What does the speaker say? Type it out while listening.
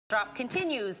drop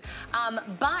continues.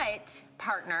 But,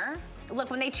 partner,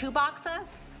 look, when they two-box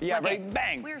us. Yeah, right,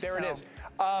 bang, there it is.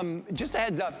 Just a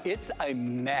heads up, it's a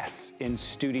mess in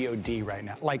Studio D right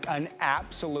now. Like an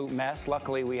absolute mess.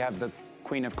 Luckily, we have the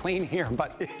Queen of Clean here,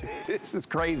 but this is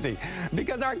crazy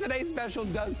because our today's special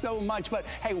does so much. But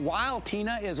hey, while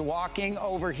Tina is walking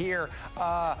over here,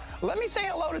 let me say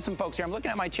hello to some folks here. I'm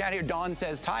looking at my chat here. Dawn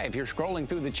says hi if you're scrolling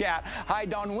through the chat. Hi,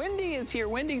 Dawn. Wendy is here.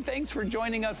 Wendy, thanks for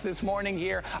joining us this morning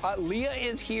here. Leah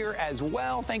is here as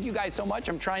well. Thank you guys so much.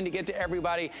 I'm trying to get to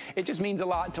everybody. It just means a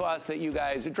lot to us that you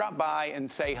guys drop by and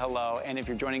say hello. And if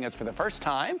you're joining us for the first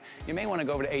time, you may want to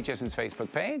go over to HSN's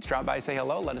Facebook page, drop by, say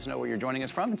hello, let us know where you're joining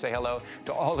us from, and say hello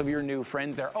to all of your new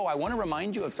friends there. Oh, I want to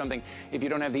remind you of something. If you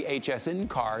don't have the HSN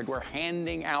card, we're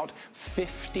handing out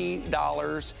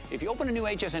 $50. If you open a new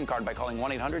HSN card by calling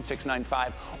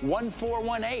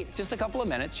 1-800-695-1418, just a couple of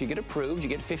minutes, you get approved, you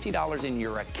get $50 in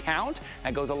your account.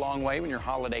 That goes a long way when you're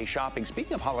holiday shopping.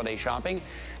 Speaking of holiday shopping,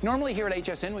 normally here at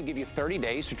HSN, we give you 30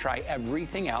 days to try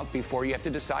everything out before you have to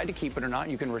decide to keep it or not.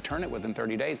 You can return it within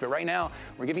 30 days. But right now,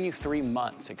 we're giving you 3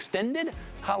 months. Extended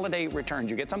holiday returns.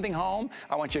 You get something home.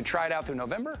 I want you to try it out through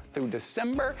November, through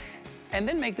December, and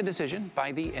then make the decision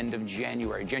by the end of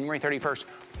January. January 31st,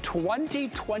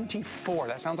 2024.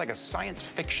 That sounds like a science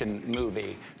fiction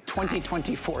movie.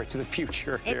 2024 to the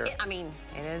future here. I mean,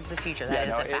 it is the future. That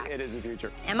is a fact. It is the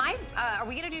future. Are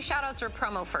we going to do shout outs or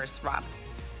promo first, Rob?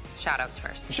 Shout-outs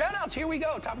first. Shout-outs, here we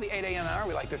go. Top of the 8 a.m. hour.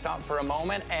 We like to stop for a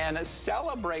moment and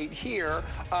celebrate here.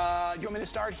 Do you want me to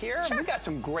start here? Sure. We got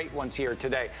some great ones here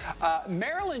today.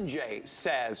 Marilyn J.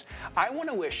 says, I want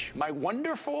to wish my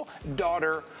wonderful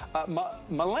daughter,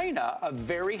 Milena, a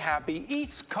very happy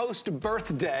East Coast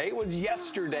birthday. It was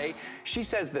yesterday. She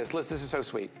says this. Listen, this is so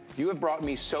sweet. You have brought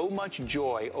me so much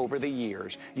joy over the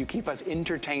years. You keep us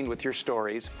entertained with your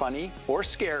stories, funny or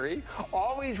scary.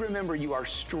 Always remember you are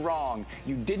strong.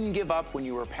 You didn't give up when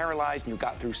you were paralyzed. You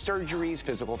got through surgeries,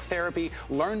 physical therapy,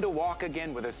 learned to walk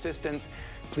again with assistance.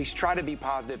 Please try to be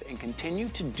positive and continue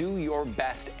to do your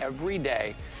best every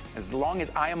day. As long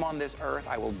as I am on this earth,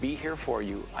 I will be here for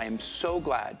you. I am so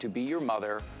glad to be your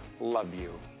mother. Love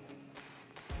you.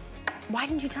 Why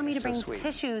didn't you tell me to bring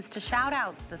tissues to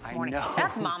shout-outs this morning? I know.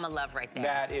 That's mama love right there.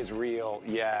 That is real,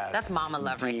 yes. That's mama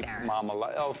love right there. Mama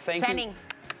love. Oh, thank you.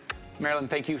 Marilyn,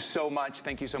 thank you so much.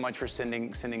 Thank you so much for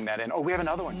sending that in. Oh, we have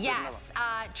another one. Yes.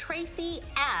 Tracy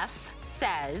F.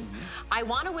 says, I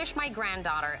want to wish my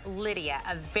granddaughter, Lydia,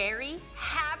 a very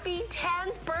happy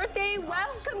 10th birthday.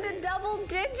 Welcome to double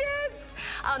digits.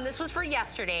 This was for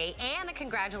yesterday, and a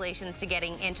congratulations to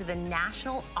getting into the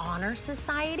National Honor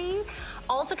Society.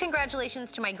 Also,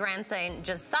 congratulations to my grandson,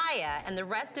 Josiah, and the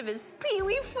rest of his Pee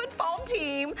Wee football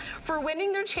team for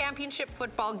winning their championship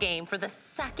football game for the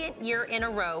 2nd year in a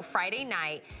row, Friday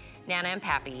night. Nana and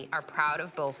Pappy are proud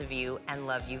of both of you and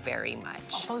love you very much.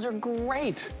 Oh, those are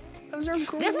great. Those are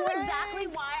great. This is exactly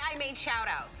why I made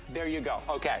shout-outs. There you go.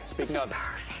 Okay, speaking of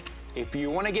perfect. If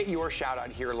you want to get your shout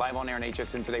out here live on air on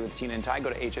HSN Today with Tina and Ty, go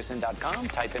to hsn.com,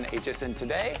 type in HSN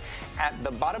Today. At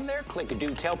the bottom there, click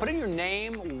Do Tell. Put in your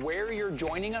name, where you're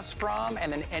joining us from,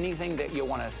 and then anything that you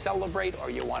want to celebrate or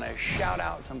you want to shout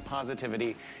out, some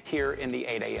positivity here in the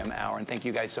 8 a.m. hour. And thank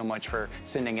you guys so much for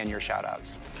sending in your shout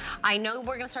outs. I know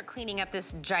we're going to start cleaning up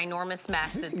this ginormous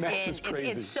mess that's is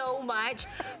crazy. It's so much,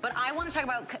 but I want to talk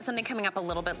about something coming up a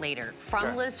little bit later.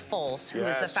 From Liz Foles, who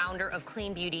is the founder of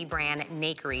clean beauty brand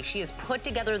Nakery. She has put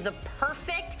together the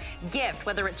perfect gift,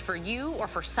 whether it's for you or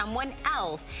for someone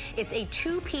else. It's a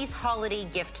 2-piece holiday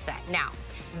gift set. Now,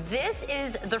 this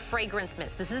is the fragrance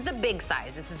mist. This is the big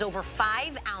size. This is over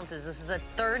 5 ounces. This is a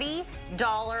 $30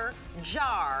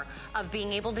 jar of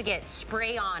being able to get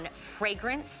spray-on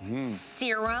fragrance,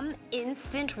 serum,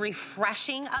 instant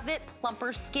refreshing of it,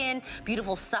 plumper skin,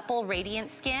 beautiful, supple,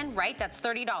 radiant skin, right? That's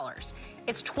 $30.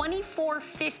 It's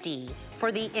 $24.50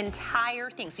 for the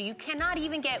entire thing. So you cannot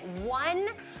even get 1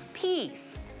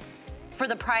 piece for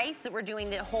the price that we're doing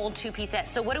the whole 2-piece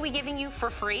set. So what are we giving you for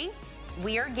free?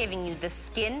 We are giving you the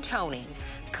skin toning,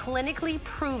 clinically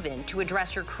proven to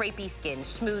address your crepey skin,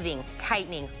 smoothing,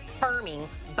 tightening, firming,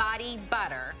 body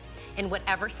butter, in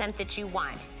whatever scent that you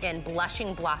want. In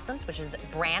Blushing Blossoms, which is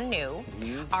brand new.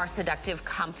 Our Seductive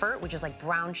Comfort, which is like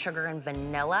brown sugar and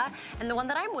vanilla. And the one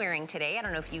that I'm wearing today, I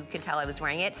don't know if you could tell I was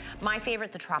wearing it, my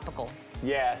favorite, the Tropical.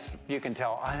 Yes, you can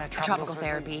tell. That Tropical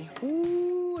Therapy.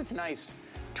 Ooh, it's nice.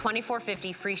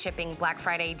 $24.50 free shipping, Black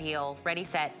Friday deal. Ready,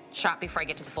 set, shop before I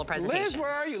get to the full presentation. Liz,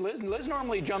 where are you? Liz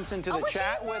normally jumps into the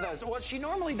chat with us. Well, she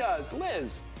normally does.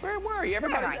 Liz, where are you?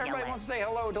 Everybody wants to say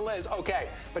hello to Liz. Okay,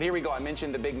 but here we go. I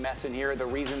mentioned the big mess in here. The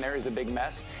reason there is a big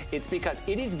mess, it's because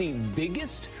it is the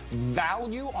biggest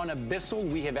value on a Bissell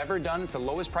we have ever done. It's the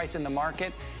lowest price in the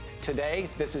market. Today,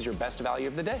 this is your best value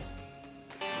of the day.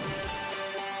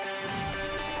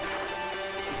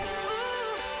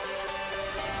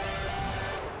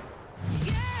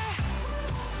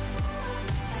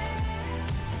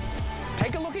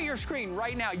 Take a look at your screen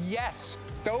right now. Yes,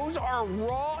 those are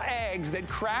raw eggs that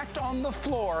cracked on the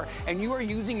floor, and you are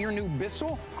using your new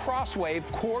Bissell Crosswave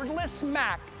Cordless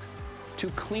Max to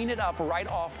clean it up right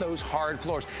off those hard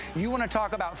floors. You want to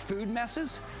talk about food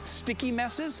messes, sticky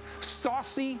messes,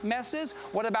 saucy messes?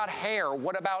 What about hair?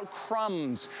 What about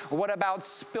crumbs? What about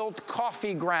spilt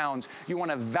coffee grounds? You want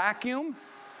to vacuum?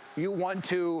 You want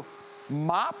to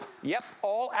mop? Yep,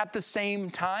 all at the same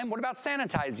time. What about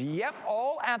sanitize? Yep,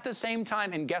 all at the same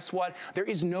time. And guess what? There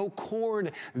is no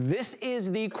cord. This is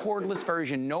the cordless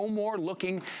version. No more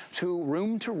looking to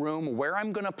room where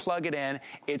I'm going to plug it in.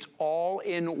 It's all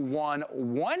in one.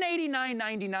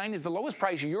 $189.99 is the lowest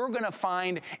price you're going to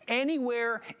find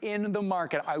anywhere in the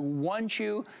market. I want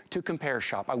you to compare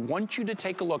shop. I want you to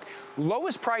take a look.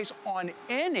 Lowest price on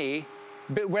any,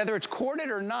 but whether it's corded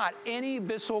or not, any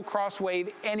Bissell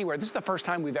Crosswave anywhere. This is the first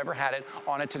time we've ever had it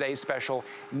on a Today's Special.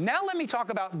 Now let me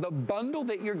talk about the bundle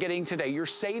that you're getting today. You're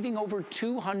saving over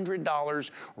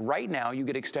 $200 right now. You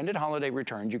get extended holiday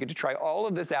returns. You get to try all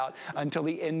of this out until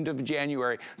the end of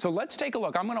January. So let's take a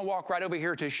look. I'm gonna walk right over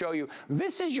here to show you.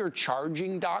 This is your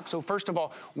charging dock. So first of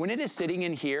all, when it is sitting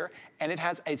in here, and it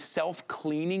has a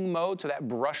self-cleaning mode, so that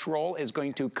brush roll is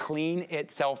going to clean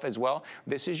itself as well.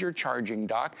 This is your charging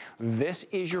dock. This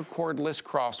is your cordless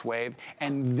Crosswave,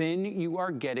 and then you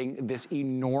are getting this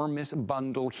enormous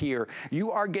bundle here.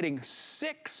 You are getting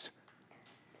 6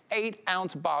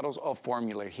 8-ounce bottles of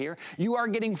formula here. You are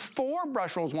getting 4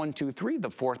 brush rolls, 1, 2, 3. The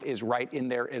 4th is right in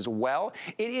there as well.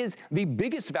 It is the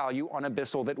biggest value on a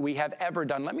Bissell that we have ever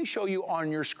done. Let me show you on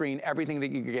your screen everything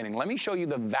that you're getting. Let me show you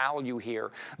the value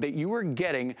here that you are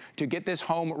getting to get this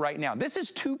home right now. This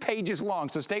is 2 pages long,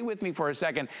 so stay with me for a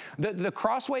second. The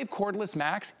Crosswave Cordless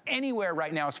Max, anywhere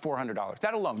right now is $400.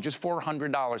 That alone, just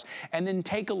 $400. And then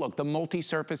take a look, the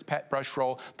multi-surface pet brush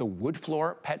roll, the wood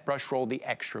floor pet brush roll, the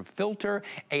extra filter,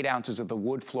 8 ounces of the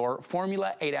wood floor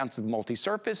formula, 8 ounces of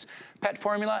multi-surface pet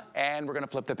formula, and we're gonna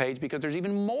flip the page because there's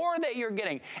even more that you're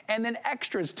getting. And then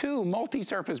extras, 2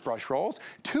 multi-surface brush rolls,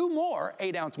 2 more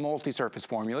 8-ounce multi-surface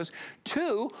formulas,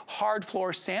 2 hard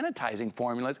floor sanitizing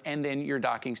formulas, and then your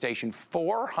docking station,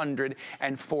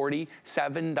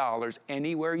 $447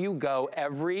 anywhere you go,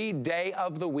 every day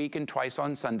of the week and twice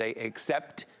on Sunday,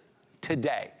 except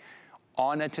today.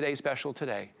 On a Today's Special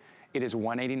today, it is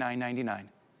 $189.99.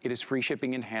 It is free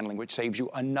shipping and handling, which saves you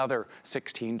another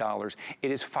 $16. It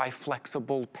is 5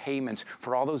 flexible payments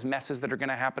for all those messes that are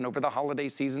gonna happen over the holiday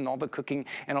season, all the cooking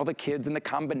and all the kids and the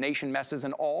combination messes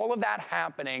and all of that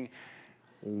happening.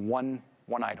 One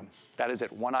item. That is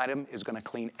it. One item is going to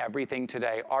clean everything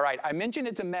today. All right. I mentioned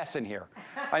it's a mess in here.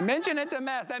 I mentioned it's a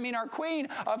mess. That means our queen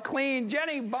of clean,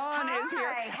 Jenny Bond, is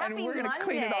here. Happy and we're going to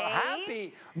clean it all.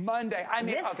 Happy Monday. I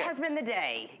mean, this has been the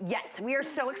day. Yes, we are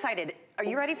so excited. Are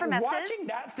you ready for messes? Watching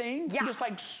that thing just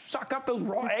like suck up those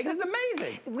raw eggs is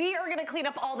amazing. We are gonna clean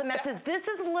up all the messes. This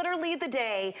is literally the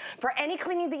day for any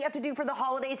cleaning that you have to do for the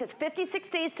holidays. It's 56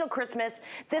 days till Christmas.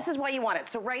 This is why you want it.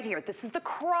 So right here, this is the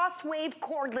Crosswave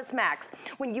Cordless Max.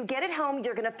 When you get it home,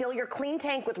 you're gonna fill your clean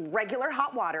tank with regular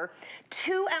hot water,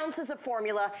 2 ounces of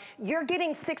formula. You're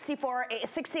getting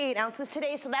 68 ounces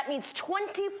today, so that means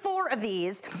 24 of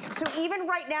these. So even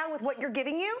right now with what you're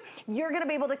giving you, you're gonna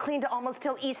be able to clean to almost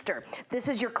till Easter. This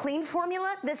is your clean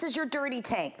formula. This is your dirty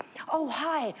tank. Oh,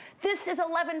 hi. This is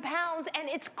 11 pounds and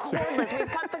it's cordless. We've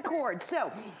got the cord.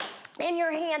 So in your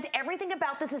hand, everything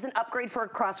about this is an upgrade for a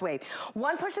Crosswave.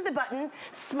 One push of the button,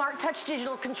 smart touch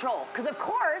digital control. Because of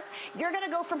course, you're gonna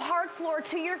go from hard floor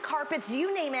to your carpets,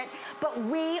 you name it, but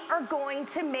we are going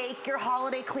to make your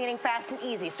holiday cleaning fast and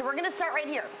easy. So we're gonna start right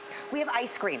here. We have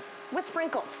ice cream with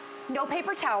sprinkles. No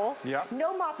paper towel,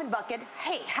 no mop and bucket.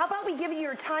 Hey, how about we give you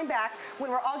your time back when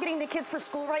we're all getting the kids for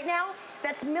school right now?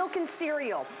 That's milk and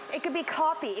cereal. It could be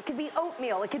coffee, it could be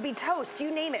oatmeal, it could be toast,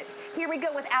 you name it. Here we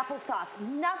go with applesauce.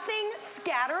 Nothing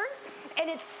scatters, and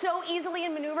it's so easily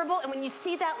maneuverable. And when you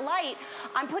see that light,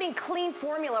 I'm putting clean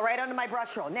formula right onto my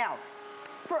brush roll. Now,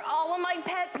 for all of my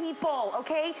pet people,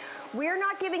 okay? We're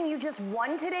not giving you just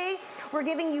one today. We're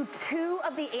giving you 2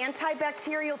 of the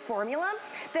antibacterial formula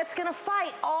that's gonna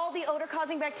fight all the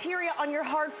odor-causing bacteria on your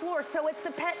hard floor. So it's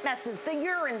the pet messes, the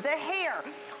urine, the hair,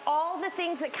 all the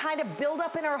things that kind of build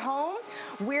up in our home,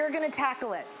 we're gonna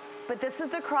tackle it. But this is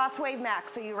the Crosswave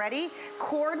Max. Are you ready?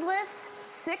 Cordless,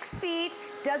 6 feet,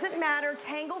 doesn't matter,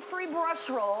 tangle-free brush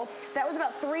roll. That was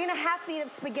about 3.5 feet of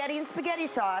spaghetti and spaghetti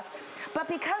sauce. But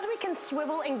because we can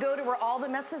swivel and go to where all the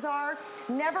messes are,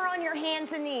 never on your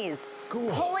hands and knees. Cool.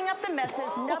 Pulling up the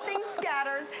messes, nothing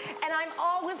scatters, and I'm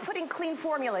always putting clean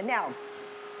formula. Now,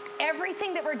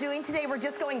 everything that we're doing today, we're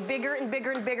just going bigger and bigger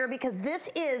and bigger because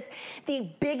this is the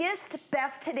biggest,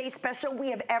 best today special we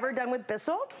have ever done with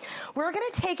Bissell. We're gonna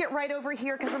take it right over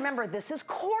here because remember, this is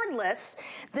cordless.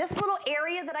 This little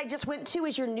area that I just went to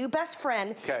is your new best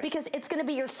friend because it's gonna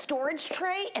be your storage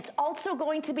tray. It's also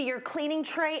going to be your cleaning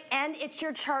tray and it's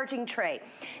your charging tray.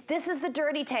 This is the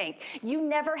dirty tank. You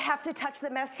never have to touch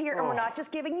the mess here and we're not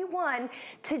just giving you one.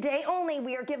 Today only,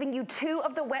 we are giving you 2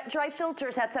 of the wet dry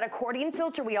filters. That's that accordion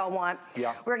filter we all want.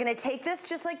 Yeah. We're gonna take this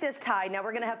just like this, Ty. Now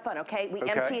we're gonna have fun, okay? We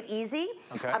empty it easy.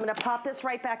 I'm gonna pop this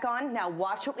right back on. Now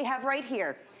watch what we have right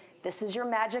here. This is your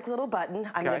magic little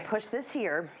button. I'm gonna push this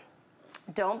here.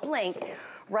 Don't blink.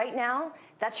 Right now,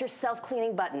 that's your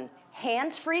self-cleaning button.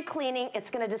 Hands-free cleaning. It's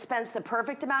gonna dispense the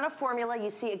perfect amount of formula. You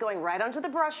see it going right onto the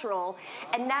brush roll.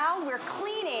 And now we're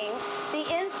cleaning the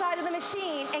inside of the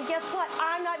machine. And guess what?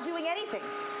 I'm not doing anything.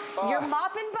 Your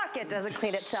mop and bucket doesn't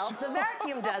clean itself. The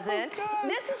vacuum doesn't.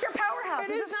 This is your powerhouse.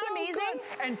 Is this not amazing? Good.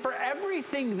 And for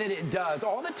everything that it does,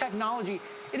 all the technology,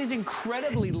 it is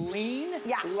incredibly lean,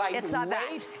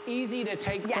 lightweight, easy to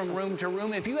take from room to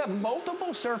room. If you have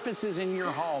multiple surfaces in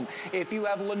your home, if you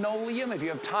have linoleum, if you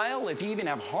have tile, if you even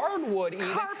have hardwood,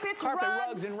 carpet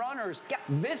rugs and runners,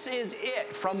 this is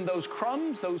it. From those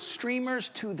crumbs, those streamers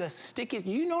to the stickiest.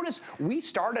 You notice we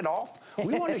started off,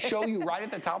 we want to show you right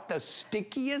at the top the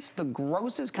stickiest, the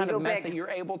grossest kind of mess that you're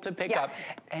able to pick up.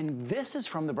 And this is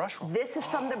from the brush roll. This is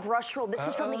from the brush roll. This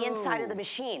is from the inside of the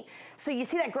machine. So you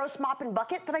see that gross mop and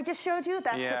bucket that I just showed you?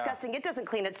 That's disgusting. It doesn't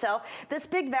clean itself. This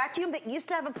big vacuum that used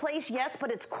to have a place, yes, but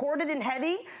it's corded and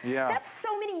heavy. That's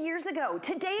so many years ago.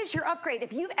 Today is your upgrade.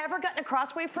 If you've ever gotten a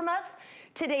Crosswave from us,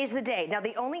 today's the day. Now,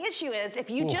 the only issue is if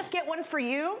you just get one for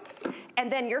you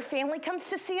and then your family comes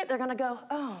to see it, they're gonna go,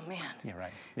 oh man,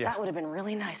 that would have been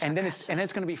really nice. And then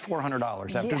it's gonna be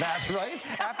 $400 after that, right?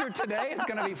 After today, it's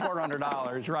gonna be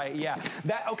 $400, right? Yeah.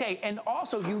 Okay, and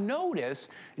also you notice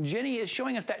Jenny is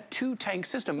showing us that 2-tank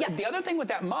system. The other thing with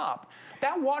that mop,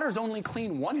 that water's only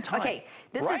clean one time. Okay,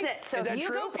 this is it. So if you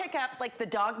go pick up like the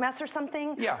dog mess or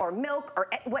something, or milk, or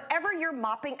whatever you're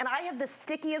mopping, and I have the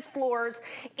stickiest floors,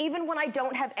 even when I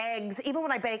don't have eggs, even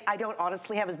when I bake, I don't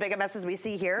honestly have as big a mess as we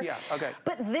see here.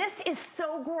 But this is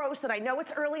so gross that I know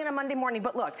it's early on a Monday morning,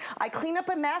 but look, I clean up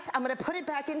a mess, I'm gonna put it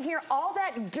back in here. All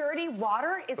that dirty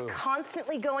water is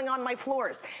constantly going on my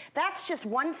floors. That's just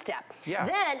one step.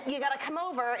 Then you gotta come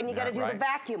over and you gotta do the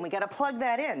vacuum. We gotta plug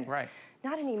that in.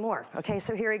 Not anymore. Okay,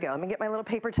 so here we go. Let me get my little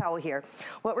paper towel here.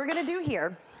 What we're gonna do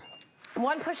here,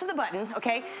 one push of the button,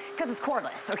 okay? Because it's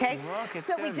cordless, okay?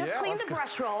 So we just cleaned the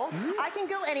brush roll. I can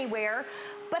go anywhere.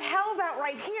 But how about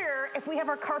right here if we have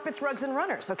our carpets, rugs, and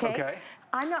runners, okay?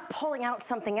 I'm not pulling out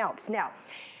something else. Now,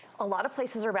 a lot of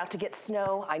places are about to get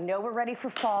snow. I know we're ready for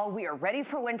fall. We are ready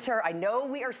for winter. I know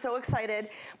we are so excited,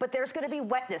 but there's gonna be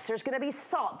wetness. There's gonna be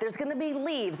salt. There's gonna be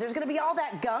leaves. There's gonna be all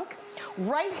that gunk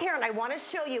right here. And I wanna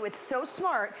show you, it's so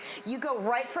smart. You go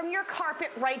right from your carpet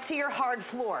right to your hard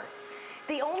floor.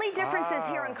 The only difference is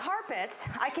here on carpets,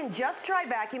 I can just dry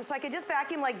vacuum, so I can just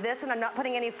vacuum like this and I'm not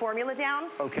putting any formula down.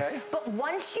 But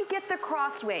once you get the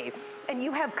Crosswave and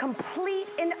you have complete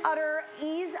and utter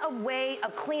ease of way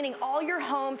of cleaning all your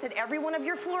homes and every one of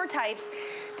your floor types,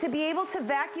 to be able to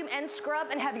vacuum and scrub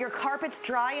and have your carpets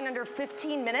dry in under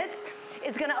 15 minutes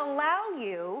is gonna allow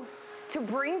you to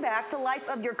bring back the life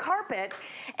of your carpet,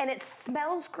 and it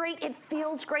smells great, it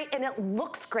feels great, and it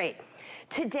looks great.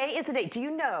 Today is the day. Do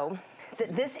you know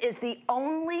that this is the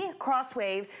only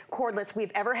Crosswave cordless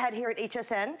we've ever had here at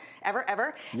HSN,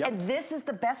 ever. And this is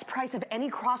the best price of any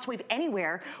Crosswave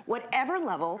anywhere, whatever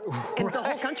level in the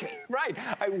whole country.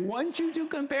 I want you to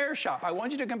compare shop. I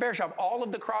want you to compare shop all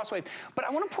of the Crosswave. But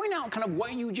I want to point out kind of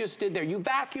what you just did there. You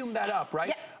vacuumed that up,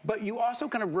 right? But you also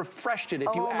kind of refreshed it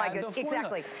if you add the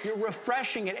formula. You're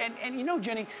refreshing it. And you know,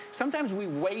 Jenny, sometimes we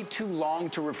wait too long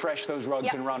to refresh those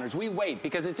rugs and runners. We wait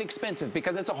because it's expensive,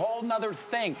 because it's a whole nother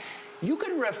thing. You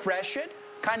could refresh it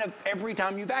kind of every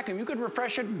time you vacuum. You could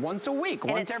refresh it once a week,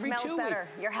 once every 2 weeks.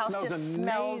 Your house just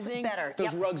smells better.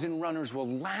 Those rugs and runners will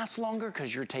last longer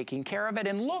because you're taking care of it.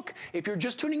 And look, if you're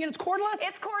just tuning in, it's cordless.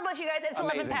 It's cordless, you guys. It's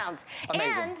 11 pounds.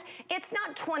 And it's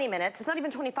not 20 minutes. It's not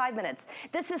even 25 minutes.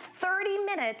 This is 30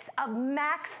 minutes of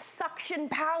max suction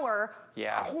power.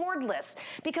 Cordless.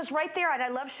 Because right there, and I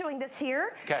love showing this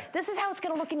here, this is how it's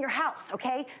gonna look in your house,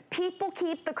 okay? People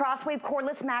keep the Crosswave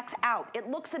Cordless Max out. It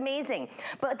looks amazing.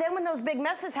 But then when those big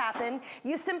messes happen,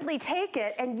 you simply take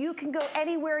it and you can go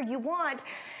anywhere you want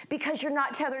because you're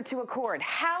not tethered to a cord.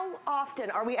 How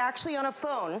often are we actually on a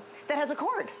phone that has a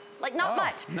cord? Like not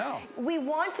much. No. We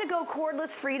want to go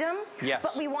cordless freedom,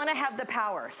 but we want to have the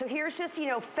power. So here's just, you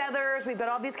know, feathers. We've got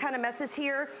all these kind of messes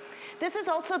here. This is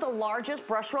also the largest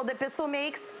brush roll that Bissell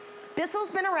makes.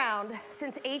 Bissell's been around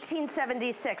since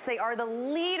 1876. They are the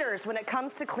leaders when it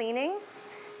comes to cleaning.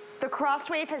 The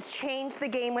Crosswave has changed the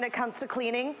game when it comes to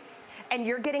cleaning. And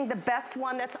you're getting the best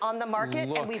one that's on the market,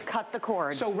 and we've cut the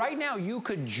cord. So right now, you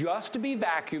could just be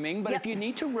vacuuming, but if you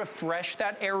need to refresh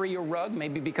that area rug,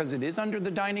 maybe because it is under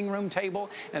the dining room table,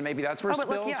 and maybe that's where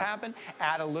spills happen,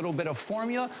 add a little bit of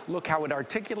formula. Look how it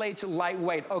articulates,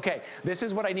 lightweight. Okay, this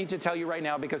is what I need to tell you right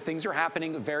now because things are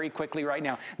happening very quickly right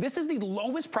now. This is the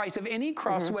lowest price of any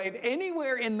Crosswave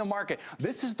anywhere in the market.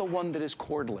 This is the one that is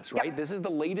cordless, right? This is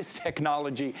the latest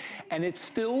technology, and it's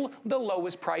still the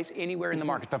lowest price anywhere in the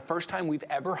market. The first time we've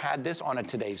ever had this on a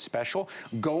Today's Special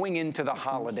going into the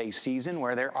holiday season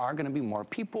where there are going to be more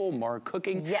people, more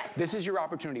cooking. This is your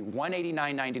opportunity,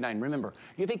 $189.99. Remember,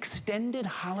 you have extended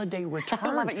holiday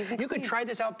returns. You could try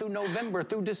this out through November,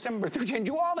 through December, through January.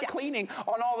 Do all the cleaning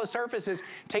on all the surfaces.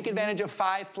 Take advantage of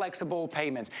 5 flexible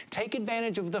payments. Take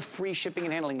advantage of the free shipping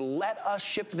and handling. Let us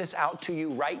ship this out to you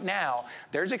right now.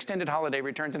 There's extended holiday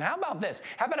returns. And how about this?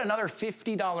 How about another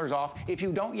 $50 off if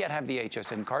you don't yet have the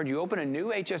HSN card? You open a new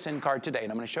HSN card today,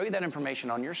 and I'm going to show you that information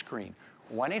on your screen.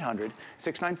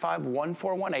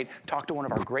 1-800-695-1418. Talk to one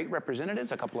of our great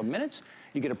representatives, a couple of minutes.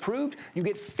 You get approved. You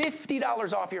get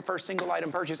 $50 off your first single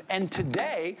item purchase. And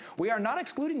today, we are not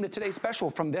excluding the Today's Special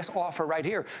from this offer right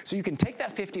here. So you can take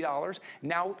that $50.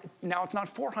 Now it's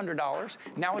not $400.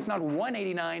 Now it's not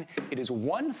 $189. It is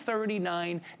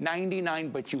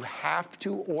 $139.99. But you have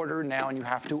to order now, and you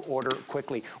have to order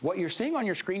quickly. What you're seeing on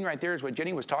your screen right there is what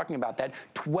Jenny was talking about, that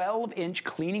 12-inch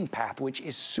cleaning path, which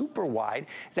is super wide.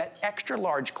 It's that extra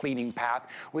large cleaning path,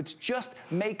 which just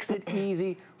makes it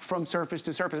easy from surface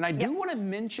to surface. And I do want to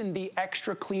mention the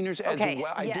extra cleaners as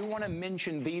well. I do want to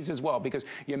mention these as well because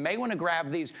you may want to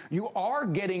grab these. You are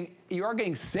getting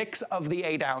 6 of the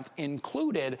 8-ounce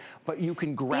included, but you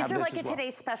can grab these are like a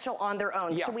Today's Special on their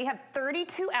own. So we have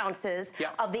 32 ounces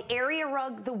of the area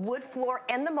rug, the wood floor,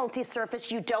 and the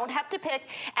multi-surface. You don't have to pick.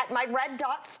 At my Red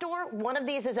Dot store, one of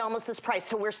these is almost this price.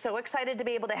 So we're so excited to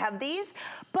be able to have these.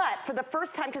 But for the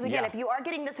first time, because again, if you are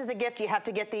getting this as a gift, you have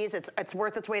to get these. It's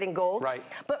worth its weight in gold.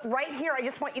 But right here, I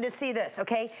just want you to see this,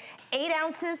 okay? 8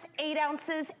 ounces, 8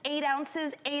 ounces, 8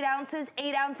 ounces, 8 ounces,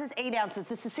 8 ounces, 8 ounces.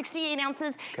 This is 68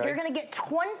 ounces. You're gonna get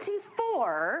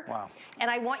 24.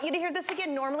 And I want you to hear this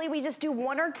again. Normally, we just do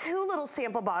 1 or 2 little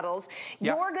sample bottles.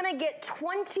 You're gonna get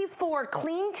 24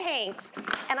 clean tanks.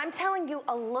 And I'm telling you,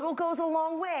 a little goes a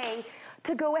long way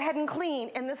to go ahead and clean.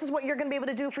 And this is what you're gonna be able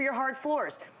to do for your hard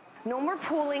floors. No more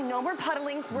pooling, no more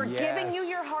puddling. We're giving you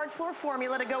your hard floor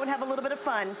formula to go and have a little bit of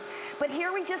fun. But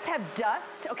here we just have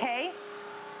dust, okay?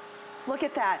 Look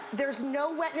at that. There's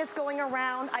no wetness going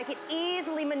around. I can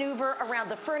easily maneuver around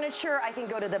the furniture. I can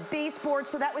go to the baseboard.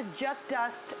 So that was just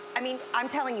dust. I mean, I'm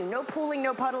telling you, no pooling,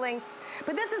 no puddling.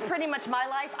 But this is pretty much my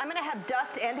life. I'm gonna have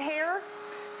dust and hair.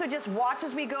 So just watch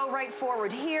as we go right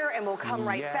forward here and we'll come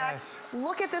right back.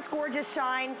 Look at this gorgeous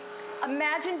shine.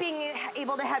 Imagine being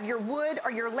able to have your wood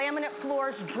or your laminate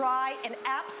floors dry in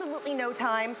absolutely no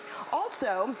time.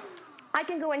 Also, I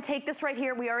can go and take this right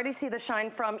here. We already see the shine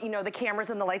from, you know, the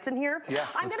cameras and the lights in here.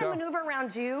 I'm gonna maneuver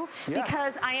around you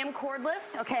because I am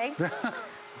cordless, okay?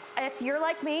 If you're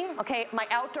like me, okay, my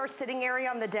outdoor sitting area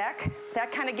on the deck,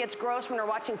 that kind of gets gross when we're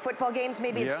watching football games.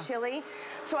 Maybe it's chilly.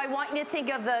 So I want you to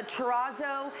think of the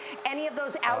terrazzo, any of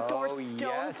those outdoor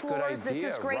stone floors. This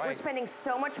is great. We're spending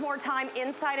so much more time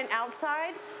inside and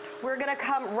outside. We're gonna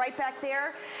come right back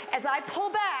there. As I pull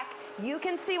back, you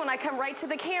can see when I come right to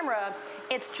the camera,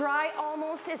 it's dry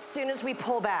almost as soon as we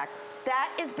pull back.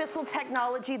 That is Bissell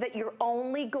technology that you're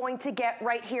only going to get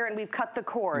right here, and we've cut the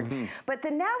cord. But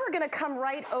then now we're gonna come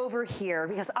right over here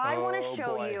because I wanna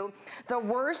show you the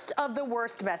worst of the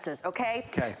worst messes, okay?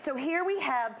 So here we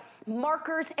have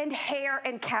markers and hair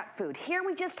and cat food. Here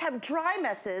we just have dry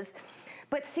messes.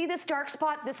 But see this dark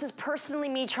spot? This is personally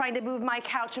me trying to move my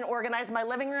couch and organize my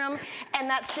living room, and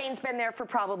that stain's been there for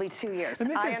probably 2 years.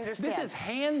 I understand. This is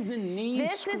hands and knees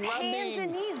This is hands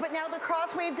and knees, but now the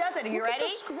Crosswave does it. Are you ready?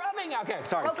 Look at the scrubbing. Okay,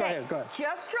 sorry. Okay, go ahead.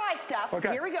 just dry stuff.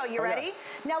 Okay. Here we go. You ready?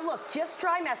 Now look, just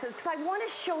dry messes, because I want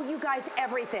to show you guys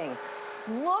everything.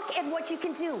 Look at what you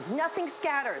can do. Nothing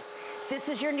scatters. This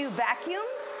is your new vacuum.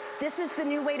 This is the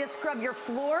new way to scrub your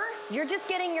floor. You're just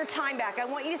getting your time back. I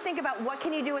want you to think about what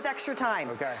can you do with extra time.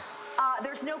 Okay.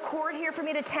 There's no cord here for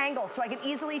me to tangle, so I can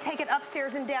easily take it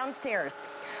upstairs and downstairs.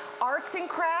 Arts and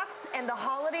crafts, and the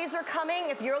holidays are coming.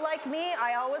 If you're like me,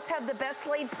 I always have the best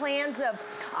laid plans of,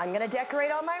 I'm gonna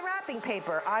decorate all my wrapping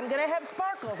paper, I'm gonna have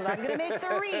sparkles, and I'm gonna make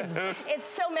the wreaths. It's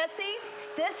so messy.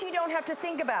 This you don't have to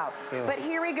think about. But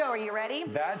here we go, are you ready?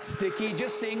 That's sticky,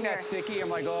 just seeing that sticky, I'm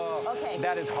like, oh,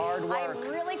 that is hard work. I'm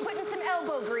really putting some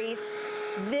elbow grease.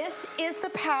 This is the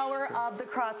power of the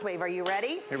Crosswave. Are you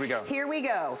ready? Here we go. Here we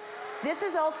go. This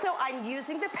is also, I'm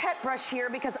using the pet brush here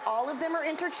because all of them are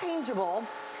interchangeable.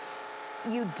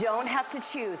 You don't have to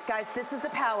choose. Guys, this is the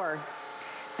power.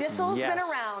 Bissell's been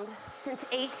around since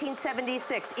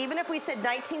 1876. Even if we said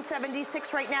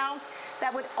 1976 right now,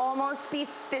 that would almost be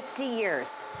 50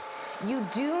 years. You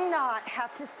do not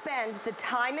have to spend the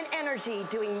time and energy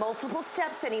doing multiple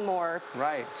steps anymore.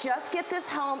 Right. Just get this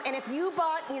home, and if you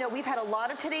bought, you know, we've had a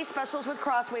lot of today's specials with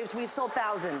Crosswaves. We've sold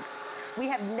thousands. We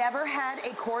have never had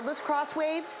a cordless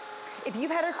Crosswave. If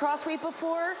you've had a Crosswave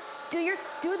before,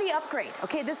 do the upgrade.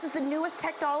 Okay, this is the newest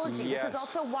technology. This is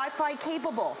also Wi-Fi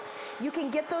capable. You can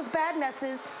get those bad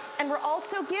messes, and we're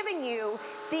also giving you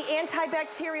the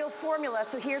antibacterial formula.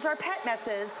 So here's our pet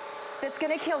messes that's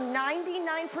gonna kill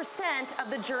 99%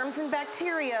 of the germs and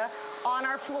bacteria on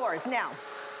our floors. Now,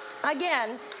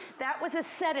 again, that was a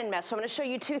set-in mess, so I'm gonna show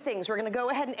you two things. We're gonna go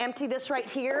ahead and empty this right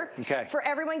here. Okay. For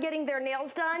everyone getting their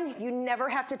nails done, you never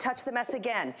have to touch the mess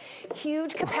again.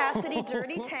 Huge capacity,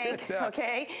 dirty tank,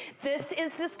 okay? This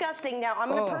is disgusting. Now, I'm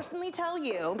gonna personally tell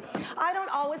you, I don't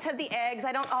always have the eggs,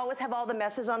 I don't always have all the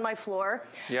messes on my floor,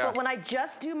 but when I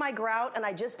just do my grout and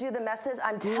I just do the messes,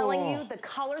 I'm telling you, the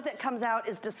color that comes out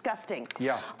is disgusting.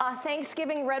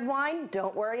 Thanksgiving red wine,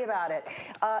 don't worry about it.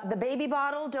 The baby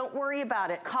bottle, don't worry about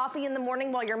it. Coffee in the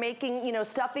morning while you're making, you know,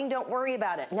 stuffing, don't worry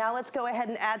about it. Now let's go ahead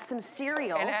and add some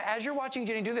cereal. And as you're watching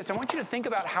Jenny do this, I want you to think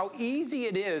about how easy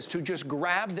it is to just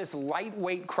grab this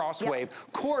lightweight Crosswave,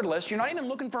 cordless. You're not even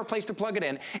looking for a place to plug it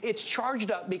in. It's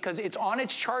charged up because it's on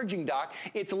its charging dock.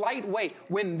 It's lightweight.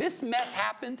 When this mess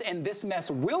happens, and this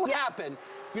mess will happen,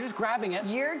 you're just grabbing it.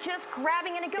 You're just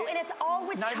grabbing it and go, and it's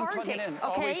always not charging. Even plugging it in.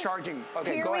 Always charging.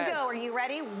 Okay, here go we ahead. go. Are you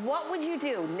ready? What would you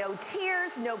do? No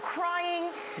tears, no crying.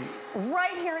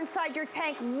 Right here inside your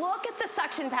tank. Look at the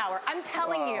suction power. I'm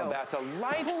telling you. That's a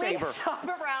lifesaver. Please shop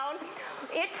around.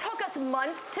 It took us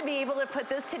months to be able to put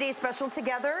this Today Special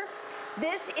together.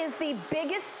 This is the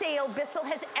biggest sale Bissell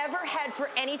has ever had for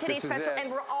any Today Special, and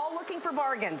we're all looking for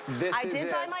bargains. I did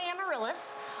buy my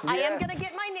Amaryllis. I am gonna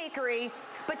get my Nakery.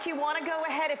 But you want to go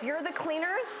ahead, if you're the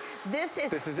cleaner, this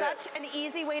is such an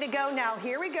easy way to go. Now,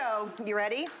 here we go. You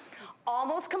ready?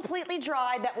 Almost completely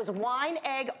dry. That was wine,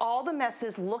 egg, all the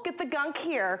messes. Look at the gunk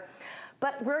here.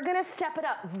 But we're going to step it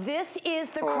up. This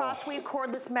is the Crosswave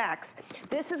Cordless Max.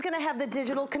 This is going to have the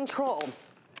digital control.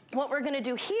 What we're going to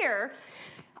do here,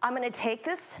 I'm going to take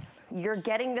this. You're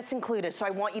getting this included, so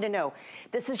I want you to know.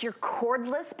 This is your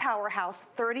cordless powerhouse,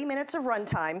 30 minutes of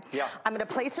runtime. I'm gonna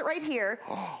place it right here.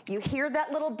 You hear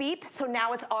that little beep, so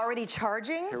now it's already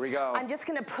charging. Here we go. I'm just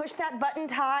gonna push that button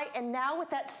tie, and now with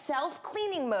that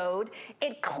self-cleaning mode,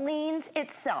 it cleans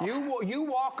itself. You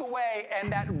walk away,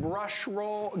 and that brush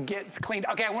roll gets cleaned.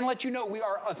 Okay, I wanna let you know, we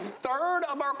are a third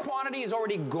of our quantity is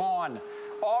already gone.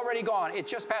 Already gone. It's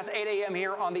just past 8 a.m.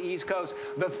 here on the East Coast.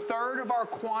 The third of our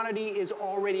quantity is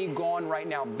already gone right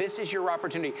now. This is your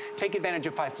opportunity. Take advantage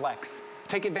of 5 Flex.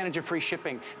 Take advantage of free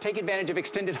shipping. Take advantage of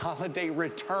extended holiday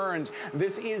returns.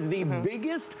 This is the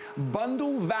biggest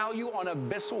bundle value on a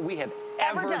Bissell we have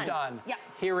ever done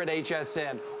here at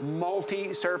HSN.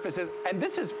 Multi-surfaces. And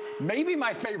this is maybe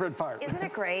my favorite part. Isn't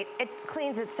it great? It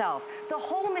cleans itself. The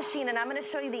whole machine, and I'm going to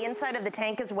show you the inside of the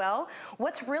tank as well.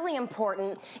 What's really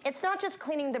important, it's not just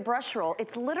cleaning the brush roll.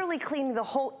 It's literally cleaning the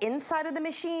whole inside of the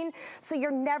machine, so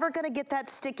you're never going to get that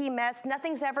sticky mess.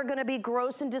 Nothing's ever going to be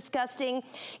gross and disgusting.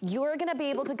 You're going to be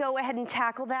able to go ahead and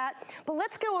tackle that. But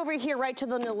let's go over here right to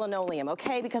the linoleum,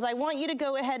 okay? Because I want you to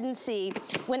go ahead and see,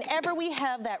 whenever we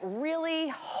have that really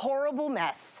horrible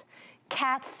mess,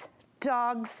 cats,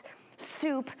 dogs,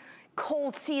 soup,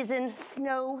 cold season,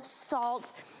 snow,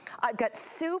 salt. I've got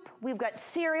soup, we've got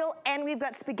cereal, and we've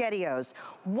got SpaghettiOs.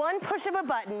 One push of a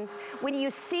button. When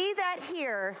you see that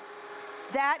here,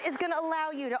 That is gonna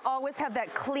allow you to always have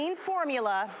that clean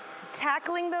formula,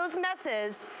 tackling those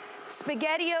messes,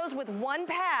 SpaghettiOs with one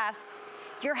pass.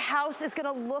 Your house is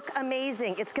gonna look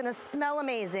amazing. It's gonna smell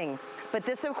amazing. But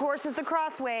this, of course, is the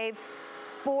Crosswave.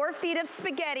 4 feet of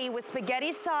spaghetti with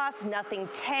spaghetti sauce. Nothing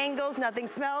tangles, nothing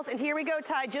smells. And here we go,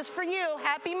 Ty, just for you.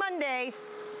 Happy Monday.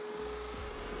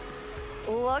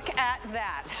 Look at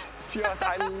that.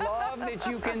 I love that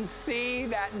you can see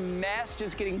that mess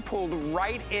just getting pulled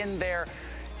right in there.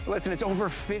 Listen, it's over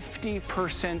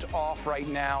 50% off right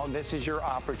now. This is your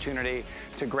opportunity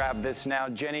to grab this now.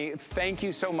 Jenny, thank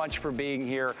you so much for being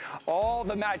here.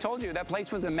 I told you that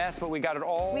place was a mess, but we got it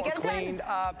all cleaned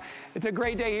up. It's a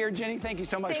great day here. Jenny, thank you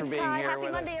so much for being here. Happy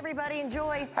Monday, everybody.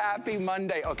 Enjoy. Happy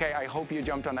Monday. Okay, I hope you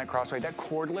jumped on that Crossway. That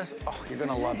cordless, oh, you're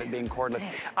gonna love it being cordless.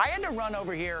 Thanks. I had to run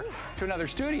over here to another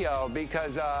studio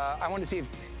because I wanted to see if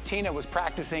Tina was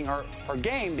practicing her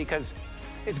game because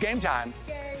it's game time.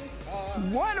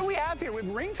 What do we have here? We have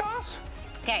ring toss?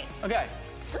 Okay. Okay.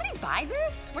 Did somebody buy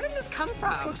this? Where did this come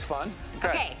from? This looks fun.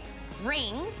 Okay.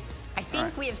 Rings. I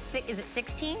think we have is it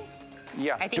 16?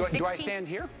 Yeah. I think 16. Do I stand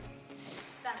here?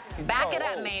 Back it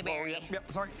up, Mayberry.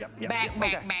 Yep, sorry. Yep. Back.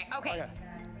 Okay.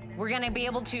 We're gonna be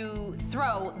able to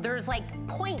throw, there's like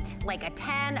point, like a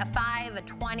 10, a 5, a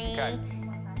 20,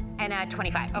 and a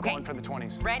 25. Okay. Going for the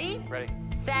 20s. Ready? Ready.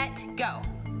 Set, go.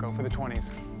 Go for the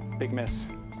 20s. Big miss.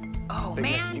 Oh, Big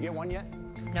man. miss. Did you get one yet?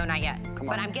 No, not yet. Come on.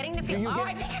 But I'm getting the feel.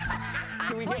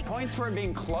 Do we get points for it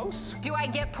being close? Do I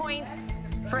get points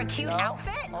for a cute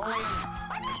outfit?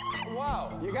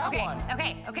 Whoa, you got one.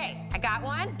 Okay. I got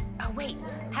one. Oh, wait.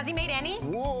 Has he made any?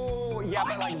 Whoa, yeah,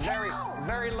 but like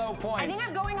very low points. I think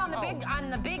I'm going on the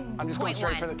big I'm just going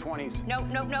straight for the 20s. No.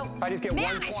 If I just get 120.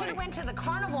 Man, I should have went to the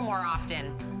carnival more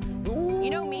often. Ooh, you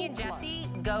know, me and Jesse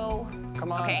go.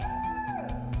 Come on. Okay.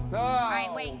 Oh, all right,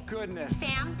 wait. Goodness.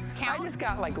 Sam, count. I just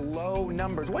got like low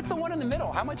numbers. What's the one in the middle?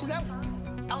 How much is that?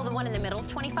 Oh, the one in the middle is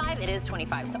 25? It is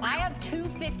 25. So I have 2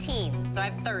 15s, so I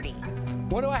have 30.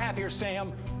 What do I have here,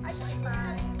 Sam?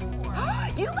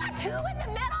 You got 2 in the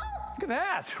middle? Look at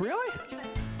that. Really?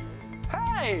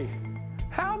 Hey,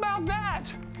 how about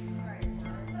that?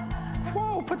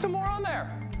 Whoa, put some more on there.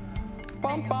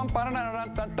 Bum, bum, ring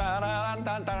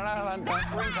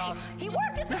toss. He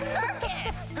worked at the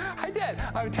circus. I did.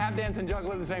 I would tap dance and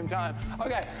juggle at the same time.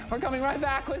 Okay, we're coming right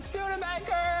back with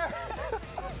Studebaker.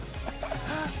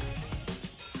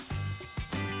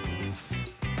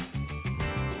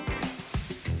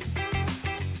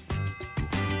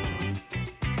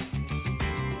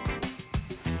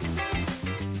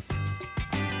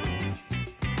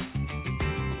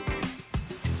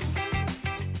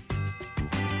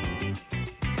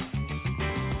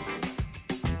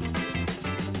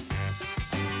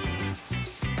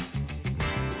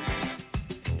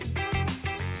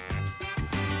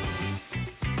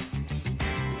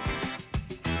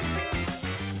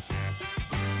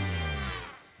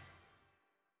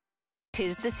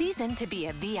 Tis the season to be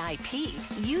a VIP.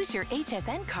 Use your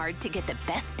HSN card to get the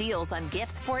best deals on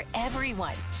gifts for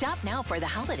everyone. Shop now for the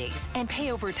holidays and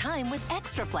pay over time with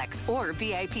Extra Flex or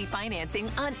VIP financing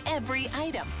on every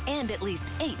item. And at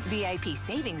least 8 VIP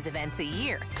savings events a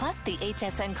year. Plus, the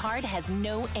HSN card has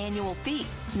no annual fee.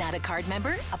 Not a card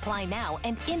member? Apply now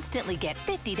and instantly get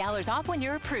 $50 off when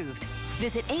you're approved.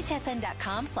 Visit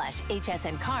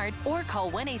hsn.com/HSN card or call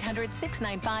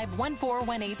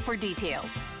 1-800-695-1418 for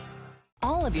details.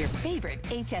 All of your favorite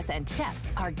HSN chefs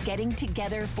are getting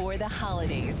together for the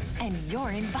holidays, and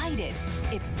you're invited.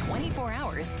 It's 24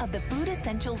 hours of the food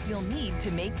essentials you'll need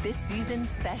to make this season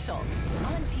special.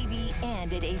 On TV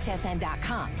and at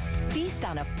hsn.com. Feast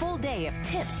on a full day of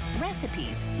tips,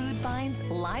 recipes, food finds,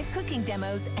 live cooking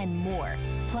demos, and more.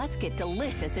 Plus, get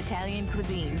delicious Italian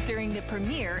cuisine during the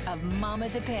premiere of Mama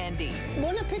de Pandi.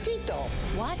 Buon appetito!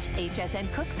 Watch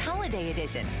HSN Cooks Holiday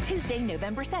Edition, Tuesday,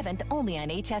 November 7th, only on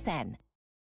HSN.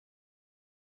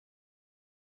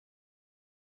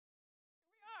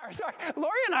 Sorry,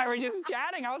 Lori and I were just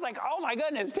chatting. I was like, oh my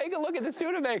goodness, take a look at the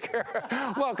Studebaker.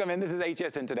 Welcome, and this is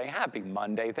HSN Today. Happy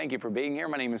Monday. Thank you for being here.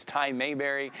 My name is Ty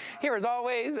Mayberry. Here as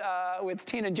always with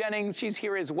Tina Jennings. She's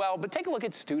here as well. But take a look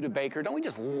at Studebaker. Don't we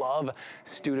just love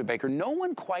Studebaker? No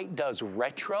one quite does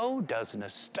retro, does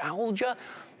nostalgia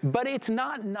but it's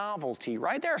not novelty,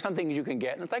 right? There are some things you can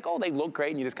get, and it's like, oh, they look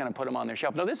great, and you just kind of put them on their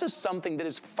shelf. No, this is something that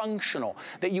is functional,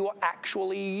 that you will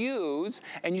actually use,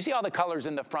 and you see all the colors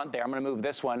in the front there. I'm gonna move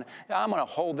this one. I'm gonna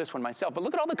hold this one myself, but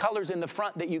look at all the colors in the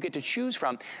front that you get to choose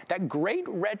from. That great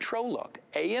retro look,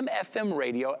 AM, FM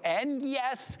radio, and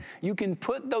yes, you can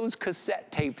put those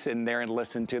cassette tapes in there and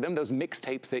listen to them, those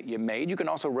mixtapes that you made. You can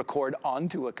also record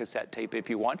onto a cassette tape if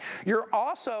you want. You're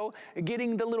also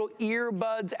getting the little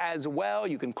earbuds as well.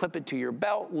 You can clip it to your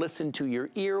belt, listen to your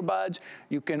earbuds.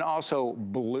 You can also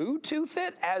Bluetooth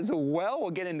it as well.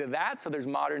 We'll get into that. So there's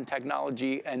modern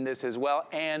technology in this as well,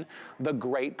 and the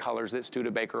great colors that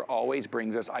Studebaker always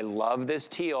brings us. I love this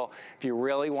teal. If you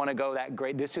really want to go that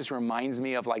great, this just reminds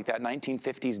me of like that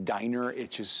 1950s diner.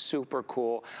 It's just super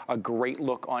cool. A great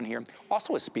look on here.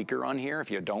 Also a speaker on here. If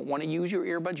you don't want to use your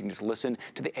earbuds, you can just listen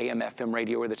to the AM, FM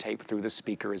radio or the tape through the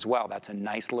speaker as well. That's a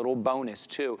nice little bonus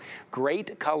too.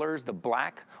 Great colors, the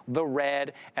black, the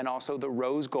red, and also the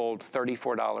rose gold,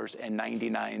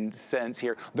 $34.99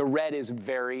 here. The red is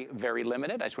very, very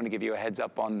limited. I just want to give you a heads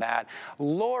up on that.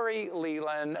 Lori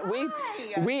Leland,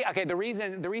 okay, the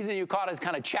reason you caught us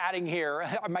kind of chatting here,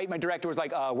 my director was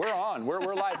like, we're on,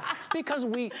 we're live, because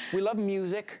we love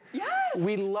music. Yes.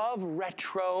 We love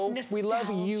retro. Nostalgia. We love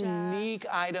unique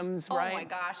items, right? Oh my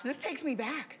gosh, this takes me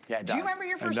back. Yeah, it does. Do you remember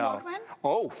your first Walkman?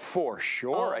 Oh, for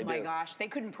sure I do. Oh my gosh, they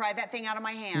couldn't pry that thing out of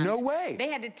my hand. No way. They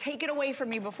had to take it away from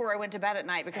me before I went to bed at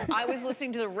night because I was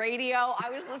listening to the radio, I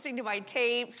was listening to my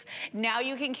tapes. Now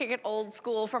you can kick it old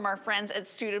school from our friends at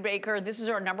Studebaker. This is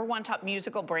our #1 top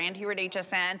musical brand here at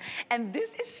HSN. And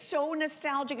this is so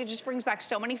nostalgic. It just brings back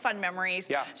so many fun memories.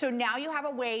 Yeah. So now you have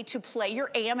a way to play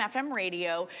your AM, FM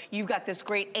radio. You've got this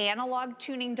great analog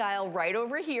tuning dial right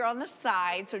over here on the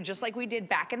side. So just like we did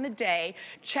back in the day.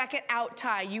 Check it out,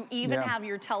 Ty. You even have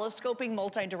your telescoping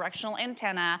multi-directional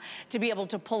antenna to be able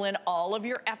to pull in all of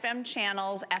your FM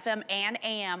channels, FM and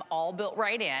AM, all built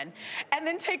right in. And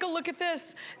then take a look at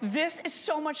this. This is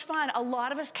so much fun. A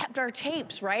lot of us kept our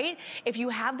tapes, right? If you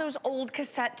have those old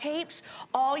cassette tapes,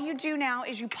 all you do now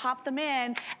is you pop them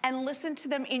in and listen to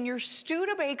them in your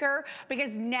Studebaker,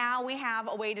 because now we have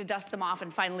a way to dust them off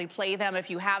and finally play them. If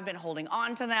you have been holding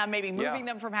on to them, maybe moving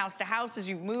them from house to house as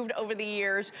you've moved over the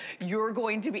years, you're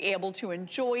going to be able to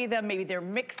enjoy them. Maybe they're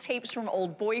mixtapes from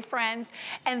old boyfriends.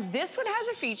 And this one has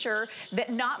a feature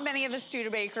that not many of the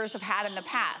Studebakers have had in the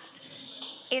past.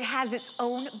 It has its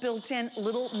own built-in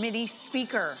little mini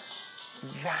speaker.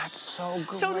 That's so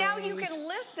great. So now you can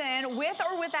listen with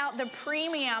or without the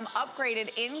premium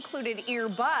upgraded included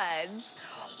earbuds,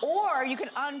 or you can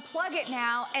unplug it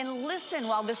now and listen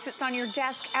while this sits on your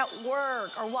desk at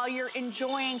work, or while you're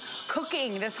enjoying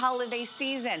cooking this holiday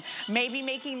season, maybe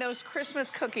making those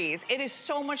Christmas cookies. It is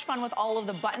so much fun with all of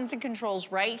the buttons and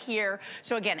controls right here.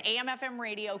 So again, AM, FM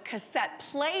radio, cassette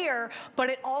player, but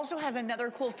it also has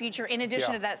another cool feature in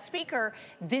addition to that speaker.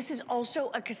 This is also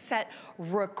a cassette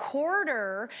recorder.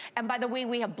 And by the way,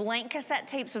 we have blank cassette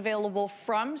tapes available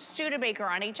from Studebaker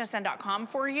on hsn.com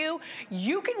for you.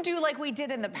 You can do like we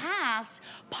did in the past,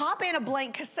 pop in a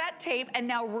blank cassette tape and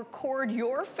now record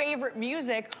your favorite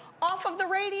music off of the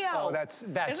radio. Oh,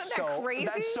 isn't that crazy?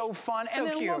 That's so fun. So and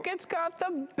then cute. Look, it's got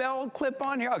the bell clip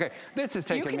on here. Okay, this is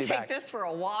taking me back. You can take this for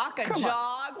a walk, a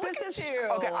jog. Look at you.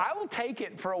 Okay, I will take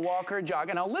it for a walk or a jog,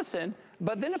 and I'll listen.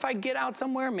 But then if I get out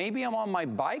somewhere, maybe I'm on my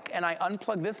bike and I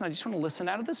unplug this and I just want to listen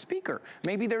out of the speaker.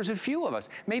 Maybe there's a few of us.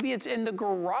 Maybe it's in the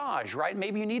garage, right?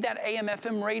 Maybe you need that AM,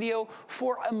 FM radio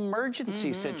for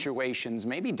emergency situations.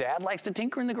 Maybe Dad likes to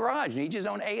tinker in the garage, needs his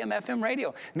own AM, FM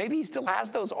radio. Maybe he still has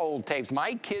those old tapes.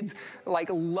 My kids like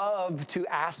love to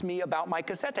ask me about my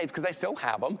cassette tapes because I still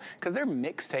have them, because they're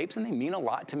mixed tapes and they mean a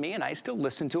lot to me and I still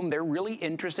listen to them. They're really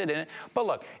interested in it. But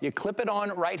look, you clip it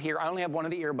on right here. I only have one of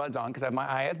the earbuds on because I have my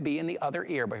IFB in the other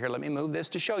ear, but here, let me move this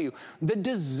to show you the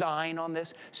design on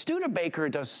this. Studebaker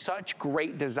does such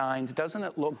great designs. Doesn't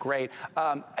it look great?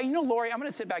 You know, Lori, I'm gonna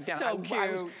sit back down. So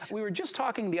cute. We were just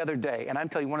talking the other day, and I'm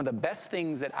telling you, one of the best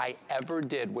things that I ever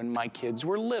did when my kids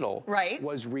were little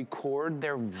was record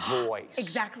their voice.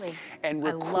 Exactly. And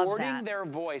recording their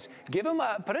voice. Give them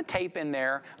put a tape in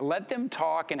there, let them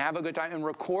talk and have a good time, and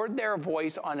record their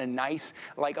voice on a nice,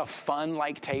 like a fun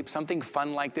like tape, something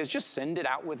fun like this. Just send it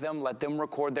out with them, let them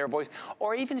record their voice.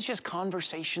 or even it's just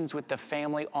conversations with the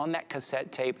family on that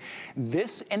cassette tape.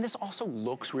 This also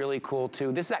looks really cool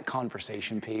too. This is that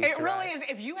conversation piece. It really is.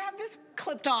 If you have this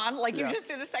clipped on, like you just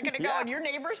did a second ago, and your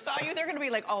neighbors saw you, they're gonna be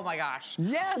like, oh my gosh.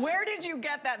 Yes. Where did you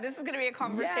get that? This is gonna be a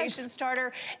conversation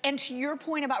starter. And to your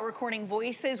point about recording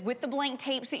voices, with the blank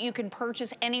tapes that you can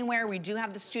purchase anywhere, we do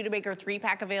have the Studebaker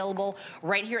 3-pack available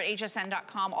right here at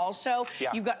hsn.com also.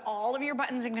 You've got all of your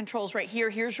buttons and controls right here.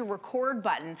 Here's your record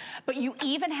button, but you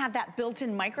even have that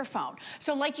built-in microphone.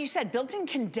 So like you said, built-in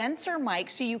condenser mic,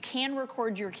 so you can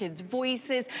record your kids'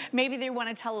 voices. Maybe they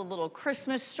wanna tell a little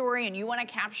Christmas story and you wanna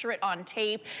capture it on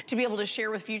tape to be able to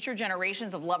share with future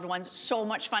generations of loved ones. So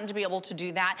much fun to be able to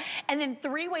do that. And then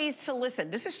 3 ways to listen.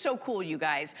 This is so cool, you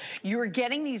guys. You're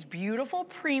getting these beautiful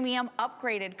premium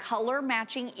upgraded color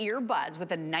matching earbuds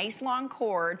with a nice long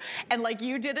cord. And like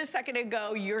you did a second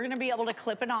ago, you're gonna be able to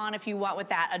clip it on if you want with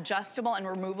that adjustable and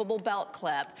removable belt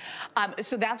clip.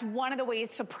 So that's one of the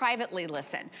ways to privately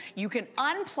listen. You can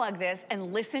unplug this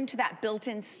and listen to that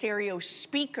built-in stereo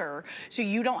speaker, so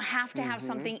you don't have to have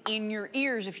something in your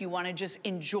ears if you want to just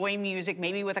enjoy music,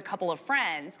 maybe with a couple of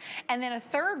friends. And then a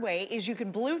third way is you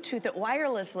can Bluetooth it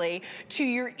wirelessly to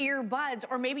your earbuds,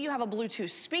 or maybe you have a Bluetooth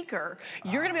speaker.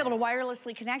 You're gonna be able to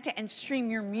wirelessly connect it and stream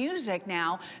your music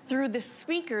now through the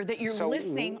speaker that you're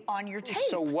listening on your tape.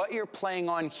 So what you're playing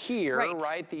on here,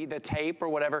 right, the tape or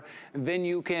whatever, then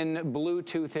you can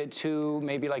Bluetooth it to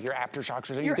maybe like your aftershocks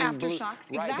or something. Your aftershocks,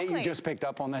 exactly. Right, that you just picked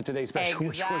up on that Today's Special,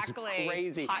 which was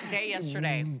crazy. Hot day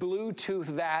yesterday.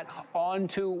 Bluetooth that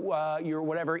onto your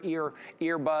whatever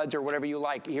earbuds or whatever you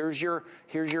like. Here's your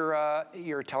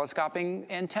telescoping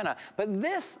antenna. But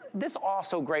this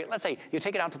also great. Let's say you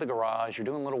take it out to the garage, you're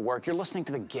doing a little work, you're listening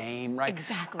to the game, right?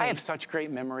 Exactly. I have such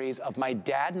great memories of my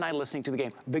dad and I listening to the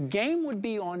game. The game would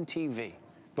be on TV.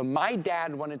 But my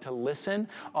dad wanted to listen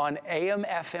on AM,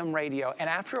 FM radio. And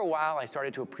after a while, I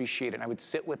started to appreciate it. And I would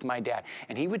sit with my dad.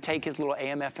 And he would take his little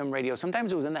AM, FM radio.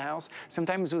 Sometimes it was in the house.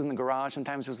 Sometimes it was in the garage.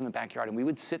 Sometimes it was in the backyard. And we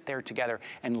would sit there together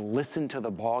and listen to the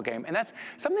ball game. And that's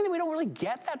something that we don't really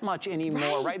get that much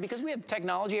anymore, right? Because we have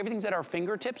technology. Everything's at our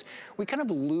fingertips. We kind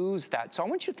of lose that. So I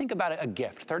want you to think about a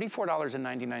gift.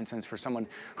 $34.99 for someone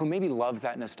who maybe loves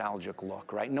that nostalgic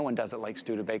look, right? No one does it like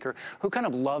Studebaker. Who kind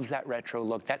of loves that retro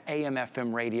look, that AM,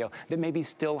 FM radio that maybe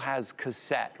still has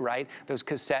cassette, right? Those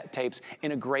cassette tapes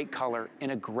in a great color, in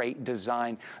a great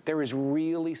design. There is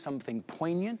really something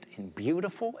poignant and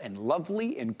beautiful and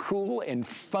lovely and cool and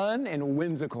fun and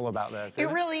whimsical about this. It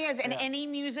really is. And any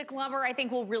music lover, I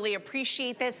think, will really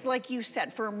appreciate this. Like you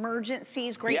said, for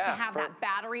emergencies, great to have that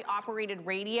battery-operated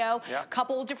radio. A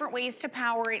couple of different ways to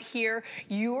power it here.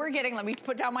 You are getting, let me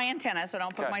put down my antenna so I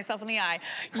don't poke myself in the eye.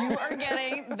 You are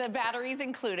getting the batteries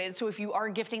included. So if you are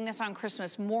gifting this on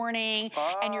Christmas morning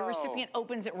and your recipient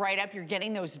opens it right up, you're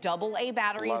getting those AA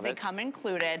batteries. They come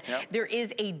included. There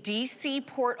is a DC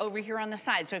port over here on the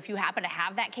side. So if you happen to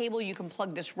have that cable, you can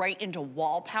plug this right into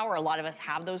wall power. A lot of us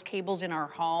have those cables in our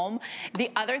home.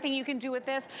 The other thing you can do with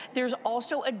this, there's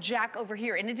also a jack over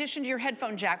here. In addition to your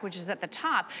headphone jack, which is at the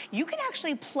top, you can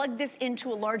actually plug this into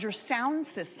a larger sound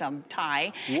system,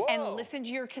 Ty, and listen to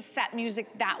your cassette music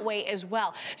that way as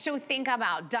well. So think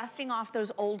about dusting off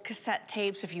those old cassette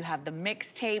tapes if you have the mix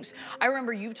tapes. I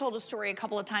remember you've told a story a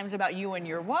couple of times about you and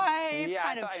your wife. Yeah,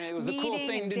 I thought it was the cool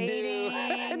thing to do.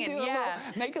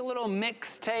 Make a little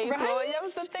mixtape. Right? Well, that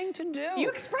was the thing to do. You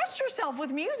expressed yourself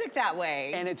with music that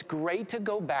way. And it's great to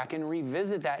go back and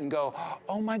revisit that and go,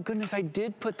 oh my goodness, I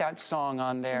did put that song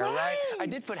on there, right? I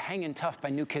did put Hangin' Tough by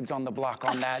New Kids on the Block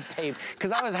on that tape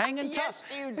because I was hanging tough.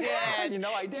 Yes, you did. You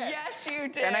know I did. Yes, you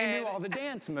did. And I knew all the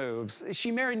dance moves.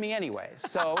 She married me anyways,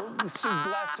 so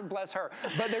bless her.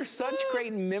 But there's such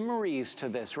great memories to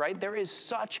this, right? There is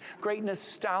such great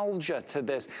nostalgia to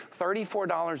this.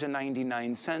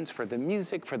 $34.99 for the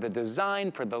music, for the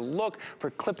design, for the look,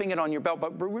 for clipping it on your belt.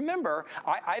 But remember,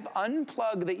 I've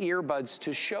unplugged the earbuds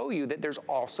to show you that there's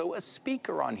also a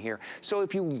speaker on here. So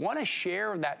if you want to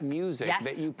share that music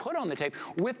that you put on the tape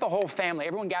with the whole family,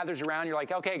 everyone gathers around, you're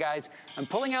like, okay guys, I'm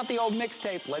pulling out the old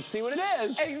mixtape. Let's see what it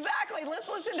is. Exactly. Let's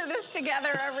listen to this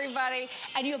together, everybody.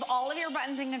 And you have all of your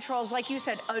buttons and controls. Like you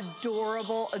said,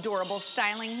 adorable, adorable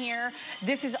styling here.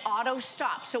 This is auto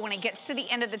stop. So when it gets to the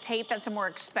end of the tape, that's a more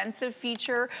expensive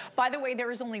feature. By the way,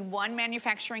 there is only one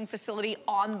manufacturing facility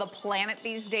on the planet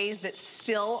these days that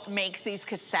still makes these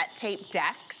cassette tape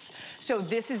decks. So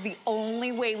this is the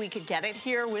only way we could get it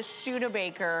here with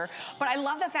Studebaker. But I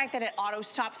love the fact that it auto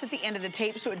stops at the end of the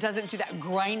tape so it doesn't do that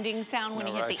grinding sound when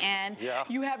you hit the end.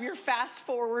 You have your fast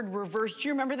forward, reverse. Do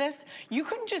you remember this? You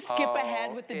couldn't just skip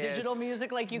ahead with the digital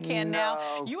music like you can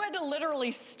now. You had to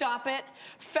literally stop it,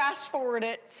 fast forward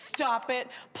it, stop it,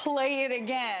 play it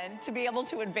again to be able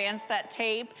to advance that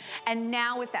tape. And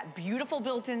now with that beautiful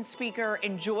built-in speaker,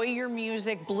 enjoy your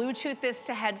music, Bluetooth this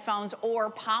to headphones, or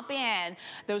pop in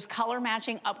those color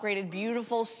matching upgraded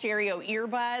beautiful stereo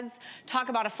earbuds. Talk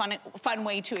about a fun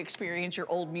way to experience your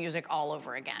old music all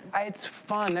over again. It's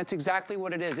fun, that's exactly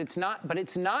what it is. It's not, but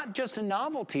it's not just a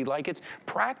novelty, like it's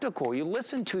practical. You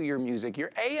listen to your music,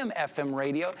 your AM, FM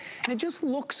radio, and it just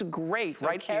looks great, so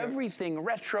right? Cute. Everything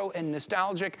retro and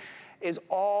nostalgic is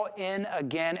all in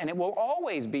again, and it will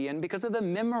always be in because of the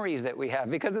memories that we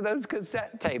have, because of those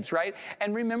cassette tapes, right?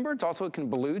 And remember, it can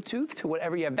Bluetooth to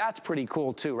whatever you have. That's pretty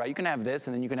cool too, right? You can have this,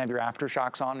 and then you can have your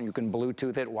aftershocks on, and you can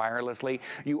Bluetooth it wirelessly.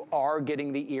 You are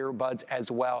getting the earbuds as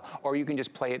well, or you can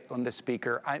just play it on the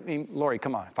speaker. I mean, Lori,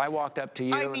 come on. If I walked up to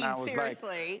you and I was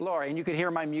seriously. like, Lori, and you could hear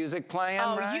my music playing,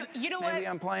 right? You know Maybe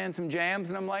I'm playing some jams,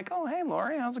 and I'm like, oh, hey,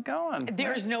 Lori, how's it going?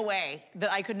 There's no way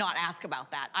that I could not ask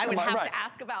about that. I would have to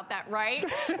ask about that, right?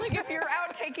 Like if you're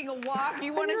out taking a walk,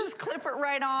 you want to just clip it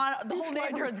right on, the whole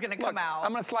neighborhood's going to come out.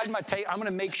 I'm going to slide my tape. I'm going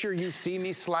to make sure you see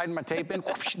me sliding my tape in.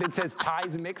 Whoosh, it says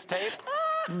Ty's mixtape.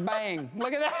 Bang.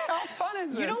 Look at that. How fun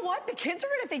is this? You know what? The kids are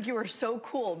going to think you are so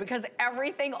cool because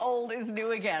everything old is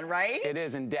new again, right? It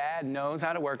is, and Dad knows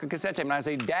how to work a cassette tape. And I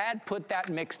say, Dad, put that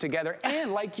mix together.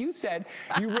 And like you said,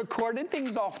 you recorded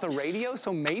things off the radio,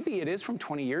 so maybe it is from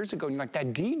 20 years ago. And you're like,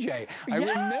 that DJ. I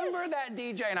remember that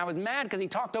DJ, and I was mad because he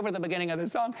talked over the beginning of the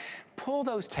song. Pull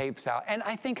those tapes out. And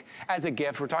I think as a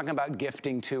gift, we're talking about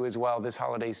gifting too as well this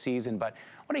holiday season, but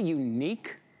what a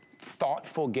unique,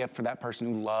 thoughtful gift for that person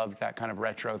who loves that kind of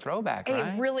retro throwback,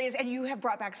 right? It really is, and you have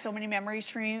brought back so many memories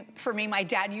for me. My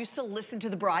dad used to listen to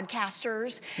the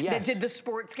broadcasters that did the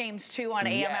sports games too on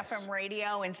AM, FM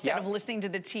radio instead of listening to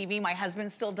the TV. My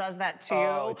husband still does that too.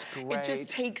 Oh, it's great. It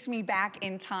just takes me back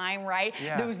in time, right?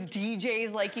 Those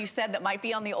DJs, like you said, that might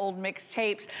be on the old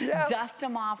mixtapes, dust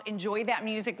them off, enjoy that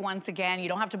music once again. You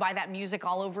don't have to buy that music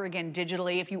all over again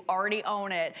digitally. If you already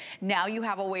own it, now you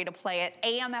have a way to play it.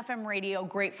 AM, FM radio,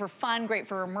 great for fun, great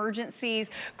for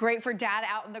emergencies, great for dad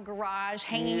out in the garage,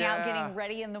 hanging out, getting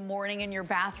ready in the morning in your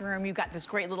bathroom. You've got this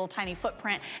great little tiny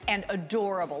footprint and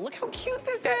adorable. Look how cute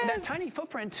this is. That tiny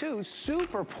footprint too,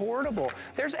 super portable.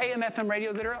 There's AM, FM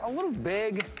radios that are a little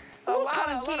big. A lot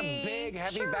of big,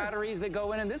 heavy batteries that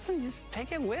go in, and this one, just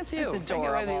take it with you. It's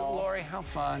adorable. Take it with you, Lori, how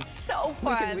fun. So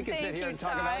fun. We can sit here and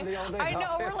talk about the old days. I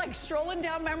know, we're like strolling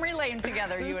down memory lane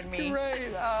together, you and me.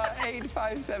 Great.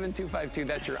 857-252,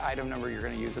 that's your item number you're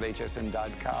going to use at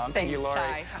hsn.com. Thank you, Lori.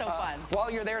 Ty. So fun.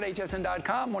 While you're there at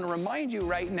hsn.com, I want to remind you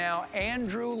right now,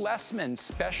 Andrew Lessman,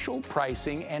 special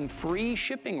pricing and free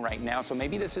shipping right now. So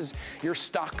maybe this is your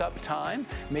stock up time.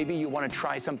 Maybe you want to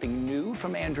try something new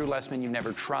from Andrew Lessman you've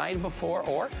never tried before,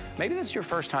 or maybe this is your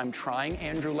first time trying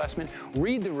Andrew Lessman.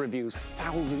 Read the reviews,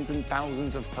 thousands and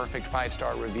thousands of perfect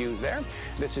 5-star reviews there.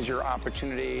 This is your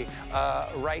opportunity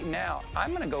right now.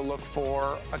 I'm going to go look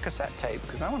for a cassette tape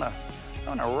because I want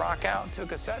to rock out to a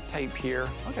cassette tape here.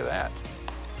 Look at that.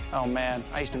 Oh man,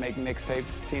 I used to make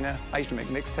mixtapes, Tina. I used to make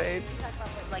mixtapes. Talk about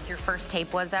what, like your first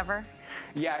tape was ever?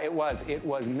 Yeah, it was. It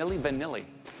was Milli Vanilli.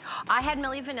 I had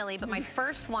Milli Vanilli, but my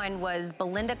first one was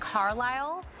Belinda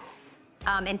Carlisle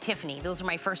and Tiffany. Those are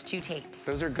my first 2 tapes.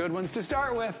 Those are good ones to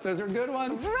start with. Those are good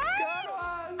ones. Right? Good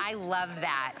ones. I love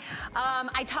that.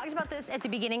 I talked about this at the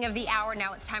beginning of the hour.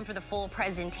 Now it's time for the full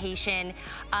presentation.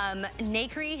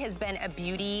 Nakery has been a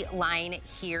beauty line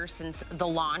here since the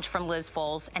launch from Liz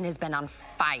Foles and has been on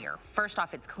fire. First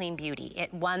off, it's clean beauty.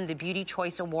 It won the Beauty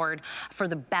Choice Award for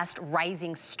the best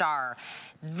rising star.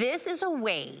 This is a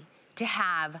way to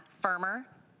have firmer,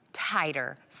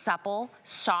 tighter, supple,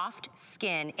 soft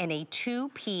skin in a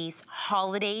 2-piece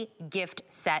holiday gift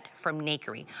set from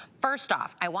Nakery. First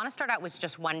off, I want to start out with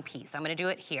just 1 piece. I'm going to do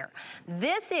it here.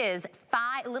 This is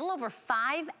a little over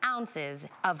 5 ounces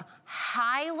of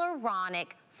hyaluronic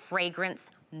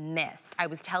fragrance mist. I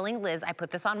was telling Liz I put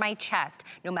this on my chest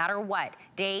no matter what,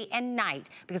 day and night,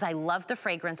 because I love the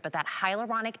fragrance, but that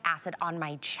hyaluronic acid on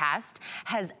my chest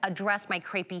has addressed my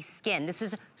crepey skin. This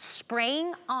is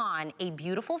spraying on a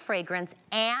beautiful fragrance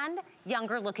and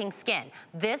younger looking skin.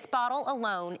 This bottle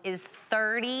alone is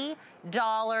 $30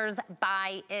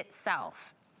 by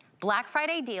itself. Black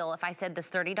Friday deal, if I said this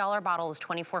 $30 bottle is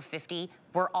 $24.50,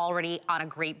 we're already on a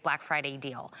great Black Friday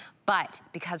deal. But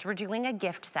because we're doing a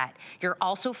gift set, you're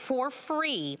also for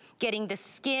free getting the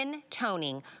skin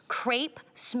toning, crepe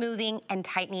smoothing and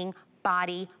tightening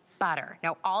body butter.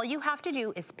 Now, all you have to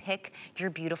do is pick your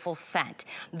beautiful scent.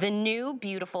 The new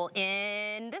beautiful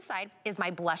in this side is my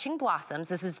Blushing Blossoms.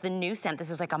 This is the new scent. This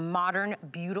is like a modern,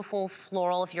 beautiful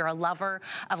floral. If you're a lover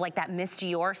of like that Miss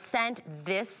Dior scent,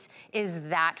 this is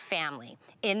that family.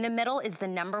 In the middle is the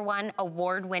 #1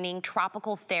 award-winning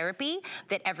tropical therapy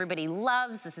that everybody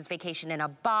loves. This is Vacation in a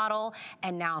Bottle.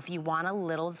 And now if you want a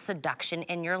little seduction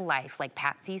in your life, like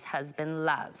Patsy's husband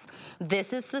loves,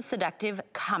 this is the Seductive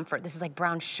Comfort. This is like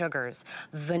brown sugars,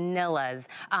 vanillas.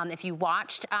 If you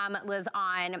watched Liz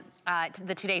on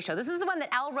the Today Show, this is the one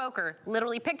that Al Roker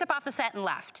literally picked up off the set and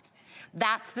left.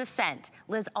 That's the scent.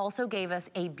 Liz also gave us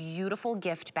a beautiful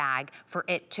gift bag for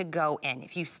it to go in.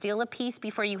 If you steal a piece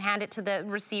before you hand it to the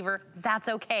receiver, that's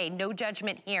okay, no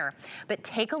judgment here. But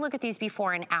take a look at these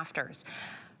before and afters.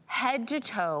 Head to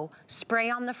toe, spray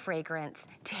on the fragrance,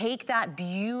 take that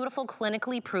beautiful,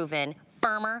 clinically proven,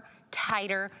 firmer,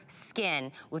 tighter skin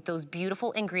with those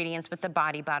beautiful ingredients with the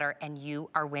body butter, and you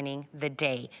are winning the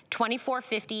day.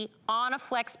 $24.50 on a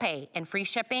flex pay and free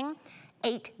shipping,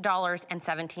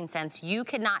 $8.17. You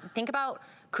cannot think about,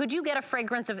 could you get a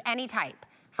fragrance of any type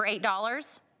for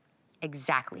 $8?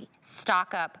 Exactly.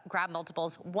 Stock up, grab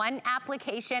multiples, one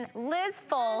application. Liz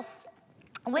Folse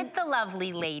with the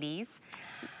lovely ladies.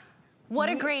 What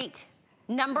a great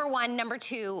 #1,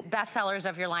 #2 bestsellers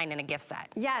of your line in a gift set.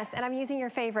 Yes, and I'm using your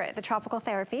favorite, the Tropical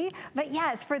Therapy. But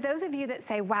yes, for those of you that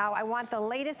say, wow, I want the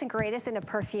latest and greatest in a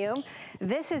perfume,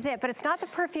 this is it. But it's not the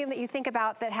perfume that you think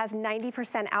about that has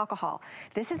 90% alcohol.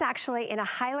 This is actually in a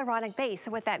hyaluronic base.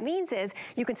 So what that means is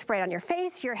you can spray it on your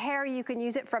face, your hair, you can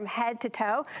use it from head to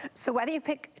toe. So whether you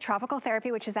pick Tropical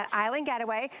Therapy, which is that island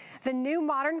getaway, the new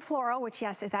modern floral, which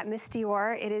yes, is that Miss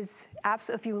Dior. It is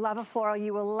absolutely, if you love a floral,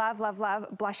 you will love, love, love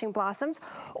Blushing Blossoms.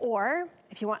 Or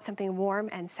if you want something warm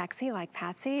and sexy like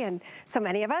Patsy and so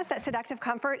many of us, that Seductive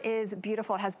Comfort is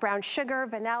beautiful. It has brown sugar,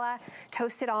 vanilla,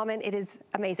 toasted almond. It is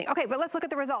amazing. Okay, but let's look at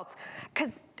the results.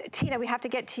 Because Tina, we have to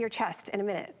get to your chest in a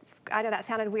minute. I know that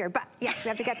sounded weird, but yes, we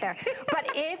have to get there. But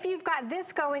if you've got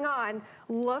this going on,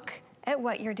 look at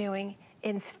what you're doing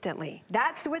instantly.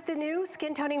 That's with the new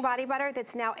skin toning body butter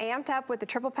that's now amped up with the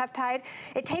triple peptide.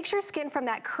 It takes your skin from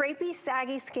that crepey,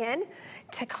 saggy skin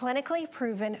to clinically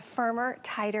proven, firmer,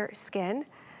 tighter skin.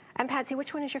 And Patsy,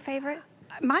 which one is your favorite?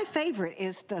 My favorite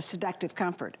is the Seductive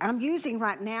Comfort. I'm using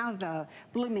right now the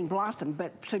Blooming Blossom,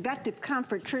 but Seductive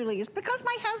Comfort truly is because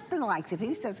my husband likes it.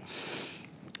 He says,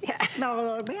 yeah, smell a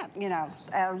little bit, you know.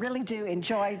 I really do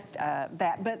enjoy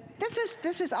that. But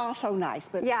this is also nice.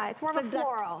 But yeah, it's more of a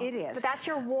floral. It is. But that's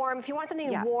your warm. If you want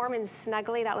something warm and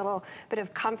snuggly, that little bit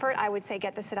of comfort, I would say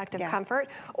get the Seductive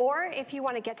Comfort. Or if you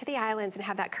want to get to the islands and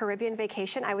have that Caribbean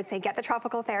vacation, I would say get the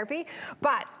Tropical Therapy.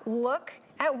 But look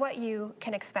at what you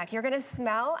can expect. You're going to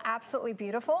smell absolutely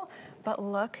beautiful, but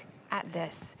look at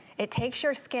this. It takes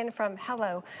your skin from,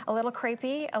 hello, a little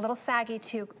crepey, a little saggy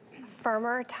to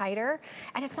firmer, tighter,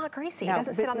 and it's not greasy. It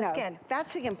doesn't sit on the skin.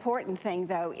 That's the important thing,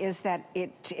 though, is that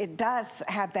it does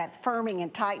have that firming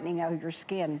and tightening of your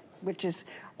skin, which is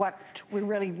what we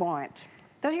really want.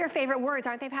 Those are your favorite words,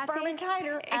 aren't they, Patsy? Firm and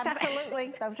tighter,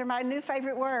 absolutely. Those are my new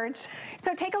favorite words.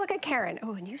 So take a look at Karen.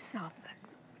 Oh, and you smell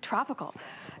tropical.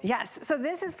 Yes, so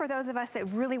this is for those of us that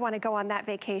really want to go on that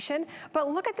vacation, but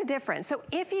look at the difference. So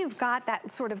if you've got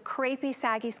that sort of crepey,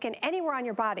 saggy skin anywhere on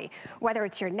your body, whether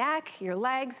it's your neck, your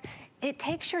legs, it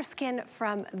takes your skin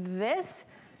from this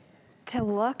to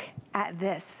look at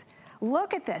this.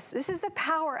 Look at this. This is the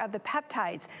power of the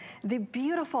peptides. The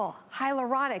beautiful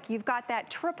hyaluronic. You've got that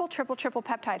triple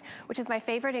peptide, which is my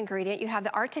favorite ingredient. You have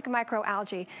the Arctic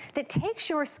microalgae that takes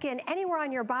your skin anywhere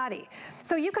on your body.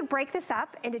 So you could break this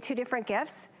up into 2 different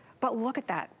gifts, but look at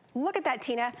that. Look at that,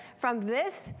 Tina. From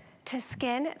this to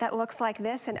skin that looks like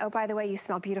this, and oh, by the way, you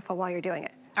smell beautiful while you're doing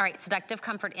it. All right, Seductive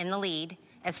Comfort in the lead.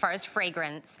 As far as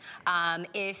fragrance,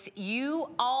 if you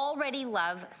already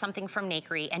love something from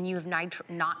Nakery and you have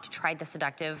not tried the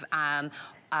Seductive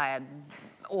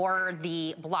or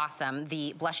the Blossom,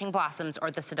 the Blushing Blossoms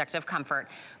or the Seductive Comfort,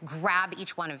 grab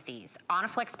each one of these. On a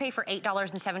flex pay for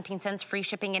 $8.17, free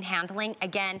shipping and handling.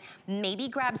 Again, maybe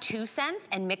grab 2 cents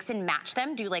and mix and match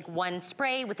them. Do like 1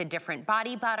 spray with a different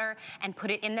body butter and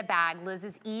put it in the bag. Liz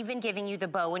is even giving you the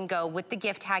bow and go with the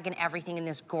gift tag and everything in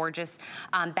this gorgeous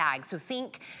bag. So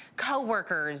think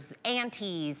coworkers,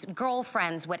 aunties,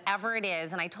 girlfriends, whatever it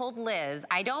is. And I told Liz,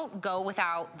 I don't go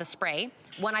without the spray.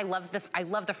 One, I love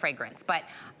the fragrance, but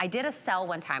I did a sell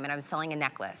one time and I was selling a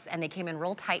necklace and they came in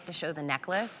real tight to show the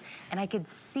necklace and I could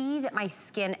see that my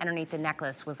skin underneath the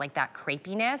necklace was like that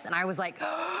crepiness and I was like,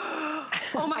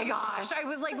 Oh my gosh, I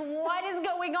was like, what is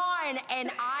going on?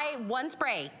 And one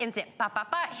spray, instant,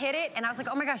 hit it, and I was like,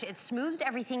 oh my gosh, it smoothed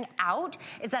everything out.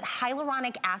 It's that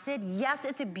hyaluronic acid. Yes,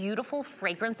 it's a beautiful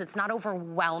fragrance. It's not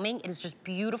overwhelming. It is just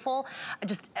beautiful.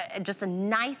 Just a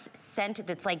nice scent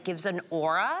that's like gives an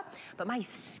aura. But my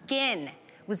skin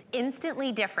was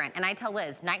instantly different. And I tell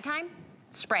Liz, nighttime,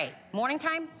 spray. Morning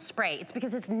time, spray. It's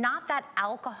because it's not that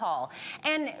alcohol.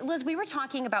 And Liz, we were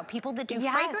talking about people that do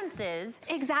fragrances.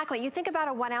 Exactly. You think about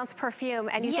a 1 ounce perfume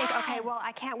and you think, okay, well,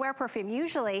 I can't wear perfume.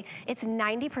 Usually it's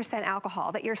 90%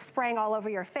 alcohol that you're spraying all over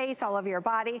your face, all over your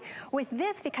body. With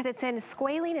this, because it's in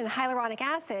squalene and hyaluronic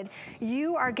acid,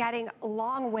 you are getting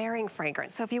long wearing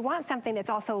fragrance. So if you want something that's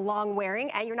also long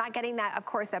wearing and you're not getting that, of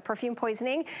course, that perfume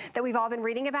poisoning that we've all been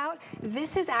reading about,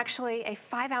 this is actually a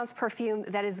 5 ounce perfume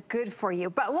that is good for you.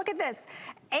 But look at this,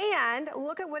 and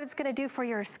look at what it's gonna do for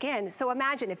your skin. So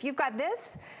imagine if you've got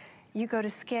this, you go to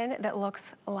skin that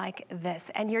looks like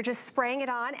this, and you're just spraying it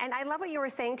on. And I love what you were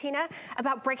saying, Tina,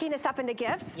 about breaking this up into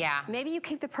gifts. Yeah. Maybe you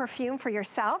keep the perfume for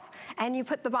yourself, and you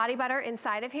put the body butter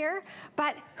inside of here,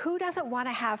 but who doesn't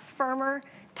wanna have firmer,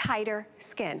 tighter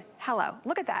skin? Hello,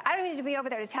 look at that. I don't need to be over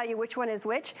there to tell you which one is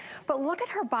which, but look at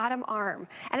her bottom arm.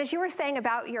 And as you were saying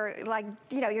about your, like,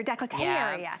 you know, your décolleté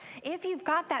area, if you've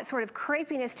got that sort of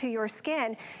crepiness to your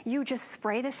skin, you just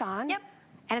spray this on,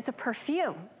 and it's a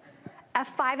perfume. A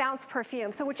 5 ounce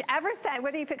perfume. So whichever scent,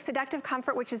 whether you pick Seductive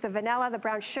Comfort, which is the vanilla, the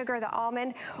brown sugar, the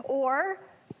almond, or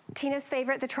Tina's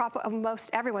favorite, most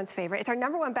everyone's favorite, it's our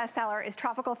 #1 bestseller, is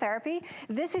Tropical Therapy.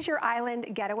 This is your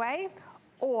island getaway,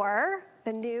 or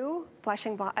the new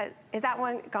Blushing Blonde. Is that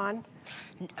one gone?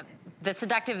 The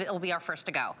Seductive will be our first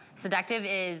to go. Seductive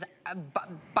is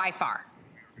by far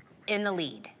in the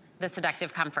lead, the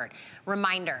Seductive Comfort.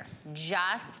 Reminder,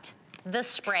 just the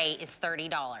spray is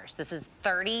 $30. This is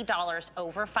 $30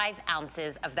 over 5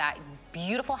 ounces of that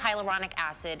beautiful hyaluronic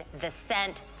acid, the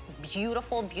scent,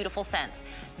 beautiful, beautiful scents.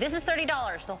 This is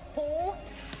 $30. The whole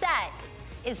set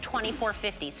is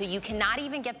 $24.50. So you cannot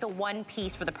even get the one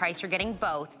piece for the price. You're getting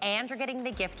both, and you're getting the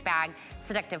gift bag,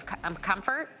 Seductive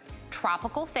Comfort,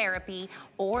 Tropical Therapy,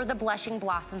 or the Blushing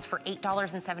Blossoms for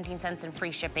 $8.17 in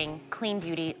free shipping. Clean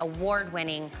Beauty,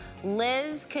 award-winning.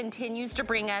 Liz continues to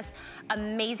bring us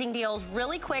amazing deals.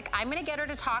 Really quick, I'm gonna get her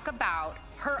to talk about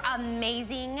her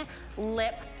amazing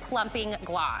lip plumping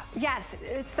gloss. Yes,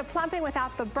 it's the plumping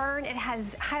without the burn. It has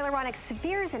hyaluronic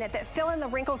spheres in it that fill in the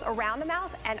wrinkles around the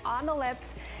mouth and on the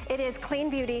lips. It is Clean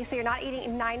Beauty, so you're not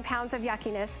eating 9 pounds of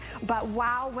yuckiness, but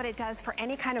wow, what it does for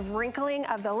any kind of wrinkling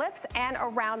of the lips and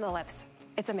around the lips.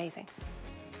 It's amazing.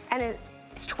 And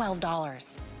it's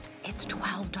 $12. It's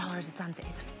 $12,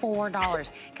 it's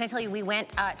 $4. Can I tell you, we went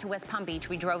to West Palm Beach,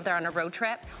 we drove there on a road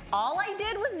trip. All I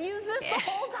did was use this the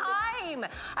whole time.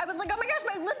 I was like, oh my gosh,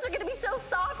 my lips are gonna be so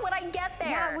soft when I get there.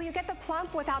 Yeah, well, you get the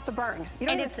plump without the burn. You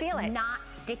don't even feel it. And it's not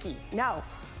sticky. No.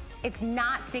 It's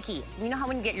not sticky. You know how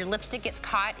when you get your lipstick gets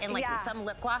caught in like some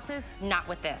lip glosses? Not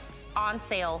with this. On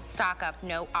sale, stock up,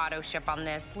 no auto ship on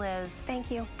this. Liz. Thank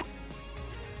you.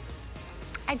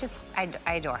 I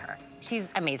adore her.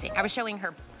 She's amazing. I was showing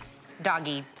her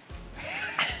doggy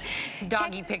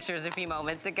pictures a few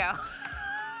moments ago.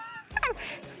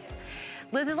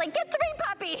 Liz is like, get 3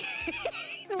 puppies.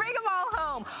 Bring them all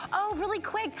home. Oh, really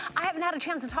quick, I haven't had a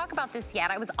chance to talk about this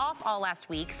yet. I was off all last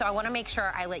week, so I wanna make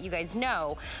sure I let you guys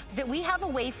know that we have a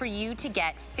way for you to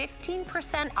get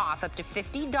 15% off, up to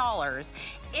 $50,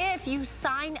 if you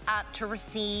sign up to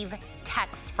receive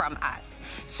texts from us.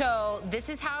 So this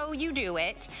is how you do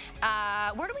it.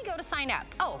 Where do we go to sign up?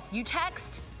 Oh, you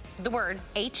text the word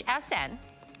HSN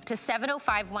to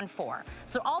 70514.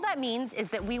 So all that means is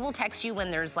that we will text you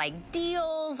when there's like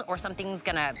deals or something's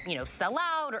gonna, sell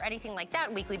out or anything like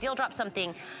that, weekly deal drop,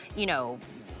 something, is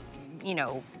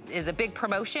a big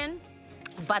promotion.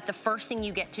 But the first thing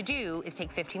you get to do is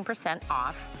take 15%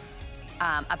 off,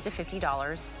 up to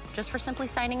 $50, just for simply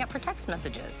signing up for text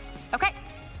messages. Okay.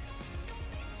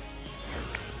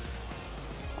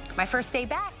 My first day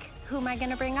back, who am I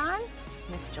gonna bring on?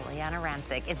 Miss Juliana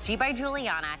Rancic. It's G by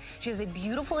Juliana. She has a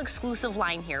beautiful exclusive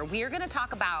line here. We are gonna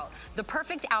talk about the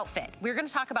perfect outfit. We're gonna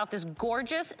talk about this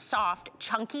gorgeous, soft,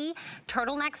 chunky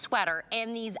turtleneck sweater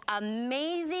and these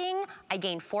amazing, I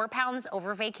gained 4 pounds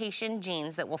over vacation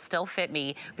jeans that will still fit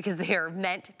me because they are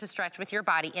meant to stretch with your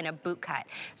body in a boot cut.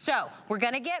 So we're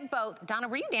gonna get both. Donna,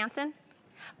 were you dancing?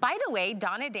 By the way,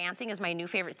 Donna dancing is my new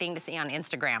favorite thing to see on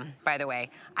Instagram, by the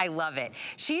way. I love it.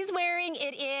 She's wearing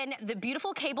it in the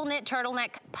beautiful cable knit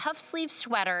turtleneck puff sleeve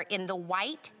sweater in the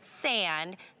white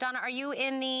sand. Donna, are you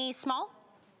in the small?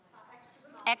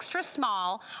 Extra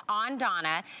small on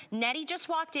Donna. Nettie just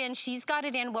walked in. She's got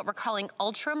it in what we're calling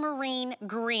ultramarine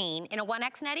green in a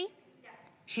 1X, Nettie? Yes.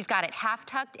 She's got it half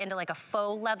tucked into like a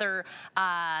faux leather,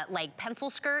 like pencil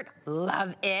skirt.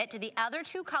 Love it. The other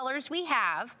two colors we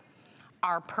have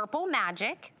are Purple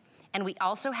Magic, and we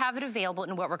also have it available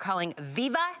in what we're calling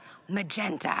Viva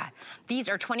Magenta. These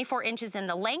are 24 inches in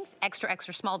the length, extra,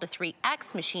 extra small to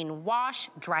 3X, machine wash,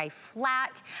 dry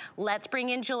flat. Let's bring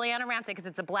in Juliana Rancic because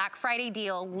it's a Black Friday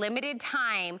deal, limited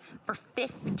time for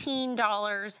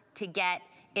 $15 to get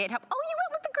it. Oh, you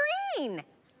went with the green.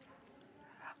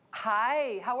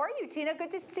 Hi, how are you, Tina?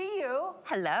 Good to see you.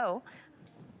 Hello.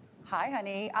 Hi,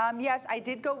 honey. Yes, I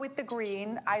did go with the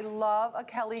green. I love a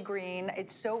Kelly green.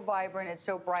 It's so vibrant. It's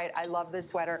so bright. I love this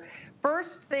sweater.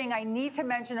 First thing I need to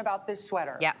mention about this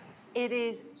sweater. Yeah. It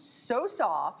is so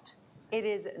soft. It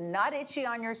is not itchy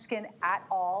on your skin at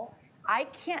all. I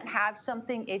can't have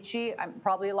something itchy.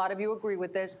 Probably a lot of you agree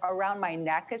with this, around my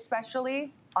neck,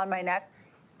 especially on my neck.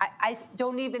 I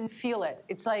don't even feel it.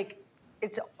 It's like,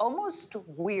 it's almost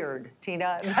weird,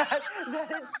 Tina, that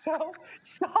it's so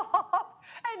soft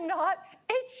and not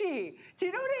itchy. Do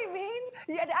you know what I mean?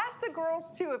 Yeah, and ask the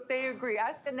girls too if they agree.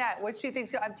 Ask Annette what she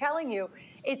thinks. I'm telling you,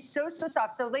 it's so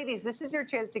soft. So ladies, this is your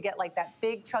chance to get like that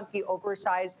big, chunky,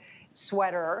 oversized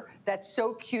sweater that's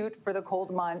so cute for the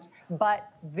cold months, but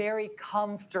very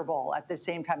comfortable at the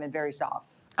same time and very soft.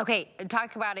 Okay,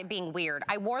 talk about it being weird.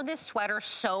 I wore this sweater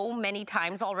so many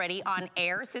times already on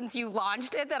air since you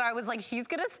launched it that I was like, she's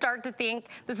gonna start to think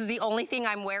this is the only thing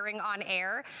I'm wearing on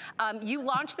air. You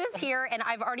launched this here and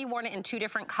I've already worn it in 2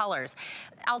 different colors.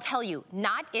 I'll tell you,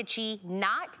 not itchy,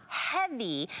 not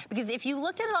heavy, because if you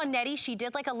looked at it on Nettie, she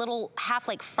did like a little half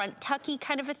like front tucky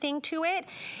kind of a thing to it.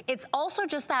 It's also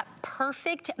just that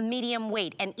perfect medium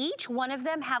weight, and each one of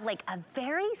them have like a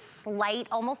very slight,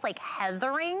 almost like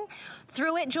heathering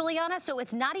through it, Juliana, so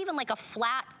it's not even like a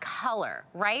flat color,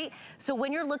 right? So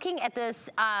when you're looking at this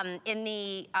in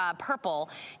the purple,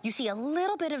 you see a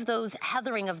little bit of those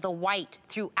heathering of the white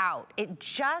throughout. It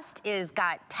just is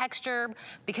got texture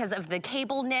because of the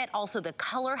cable knit. Also, the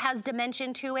color has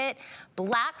dimension to it.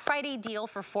 Black Friday deal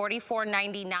for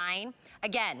 $44.99.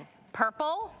 Again,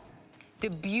 purple, the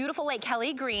beautiful like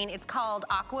Kelly green. It's called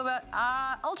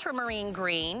ultramarine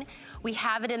green. We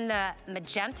have it in the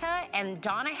magenta, and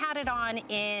Donna had it on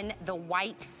in the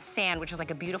white sand, which is like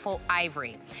a beautiful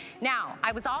ivory. Now,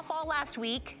 I was off all last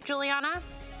week, Juliana,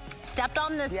 stepped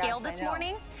on the scale this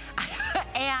morning,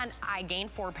 and I gained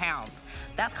 4 pounds.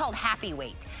 That's called happy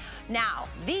weight. Now,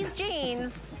 these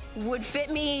jeans would fit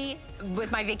me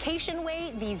with my vacation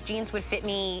weight. These jeans would fit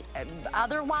me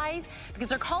otherwise, because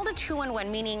they're called a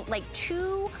 2-in-1, meaning like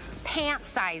 2 pant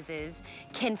sizes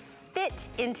can fit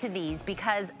into these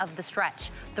because of the stretch,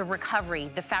 the recovery,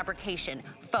 the fabrication.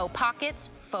 Faux pockets,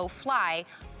 faux fly,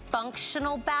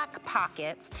 functional back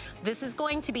pockets. This is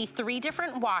going to be 3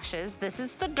 different washes. This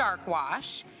is the dark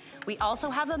wash. We also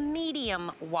have a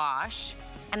medium wash.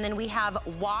 And then we have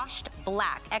washed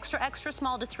black, extra, extra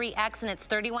small to 3X, and it's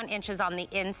 31 inches on the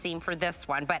inseam for this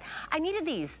one. But I needed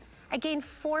these. I gained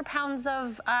 4 pounds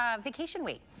of vacation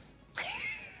weight.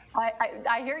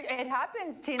 I hear you. It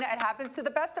happens, Tina. It happens to the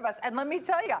best of us. And let me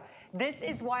tell you, this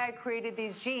is why I created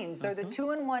these jeans. They're the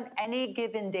 2-in-1 any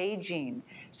given day jean.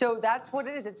 So that's what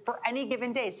it is. It's for any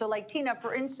given day. So like Tina,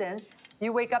 for instance,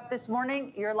 you wake up this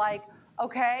morning, you're like,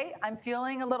 okay, I'm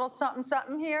feeling a little something,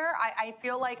 something here. I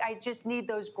feel like I just need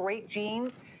those great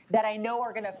jeans that I know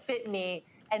are gonna fit me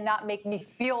and not make me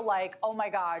feel like, oh my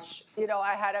gosh, you know,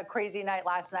 I had a crazy night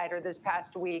last night or this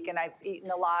past week and I've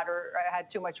eaten a lot or I had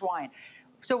too much wine.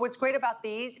 So what's great about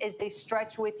these is they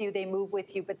stretch with you, they move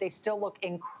with you, but they still look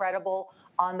incredible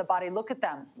on the body. Look at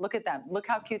them, look at them. Look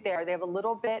how cute they are. They have a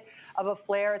little bit of a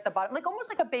flare at the bottom, like almost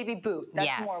like a baby boot.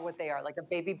 That's more what they are, like a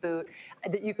baby boot.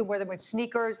 That you can wear them with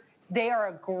sneakers. They are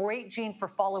a great jean for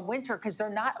fall and winter because they're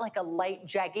not like a light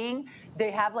jegging.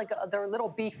 They have like, they're a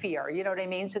little beefier, you know what I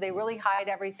mean? So they really hide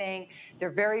everything. They're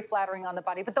very flattering on the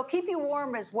body, but they'll keep you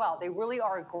warm as well. They really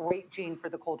are a great jean for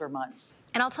the colder months.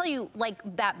 And I'll tell you, like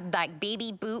that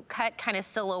baby boot cut kind of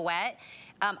silhouette,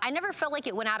 I never felt like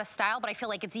it went out of style, but I feel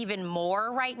like it's even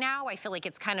more right now. I feel like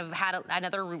it's kind of had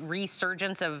another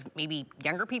resurgence of maybe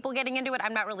younger people getting into it.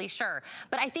 I'm not really sure.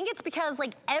 But I think it's because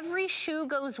like every shoe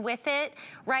goes with it,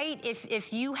 right?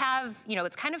 If you have, you know,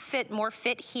 it's kind of more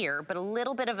fit here, but a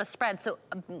little bit of a spread. So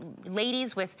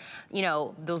ladies with, you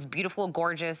know, those beautiful,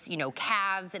 gorgeous, you know,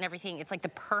 calves and everything, it's like the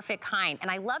perfect kind. And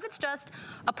I love it's just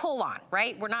a pull on,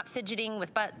 right? We're not fidgeting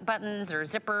with buttons or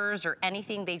zippers or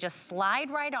anything. They just slide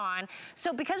right on.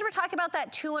 So because we're talking about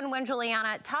that 2-in-1,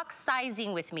 Juliana, talk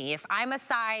sizing with me. If I'm a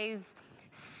size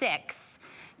 6,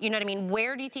 you know what I mean?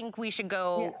 Where do you think we should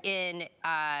go in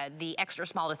the extra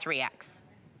small to 3X?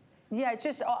 Yeah,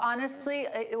 just honestly,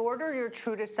 order your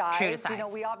true to size. True to size. You know,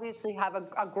 we obviously have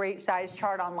a great size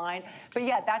chart online, but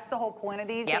yeah, that's the whole point of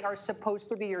these. They are supposed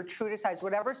to be your true to size.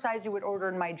 Whatever size you would order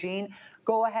in my jean,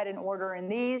 go ahead and order in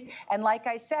these. And like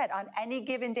I said, on any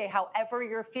given day, however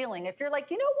you're feeling, if you're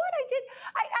like, you know what,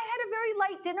 I had a very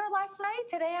light dinner last night.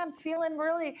 Today I'm feeling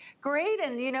really great,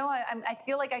 and you know, I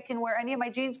feel like I can wear any of my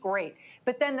jeans, great.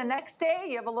 But then the next day,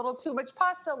 you have a little too much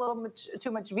pasta, a little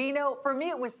too much vino. For me,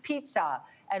 it was pizza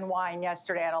and wine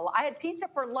yesterday. I had pizza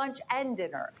for lunch and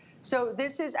dinner. So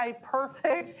this is a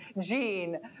perfect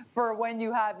jean for when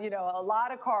you have, you know, a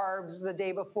lot of carbs the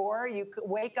day before. You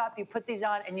wake up, you put these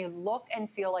on, and you look and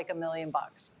feel like $1 million.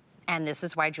 And this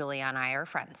is why Julia and I are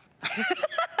friends.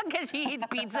 Because she eats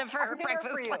pizza for her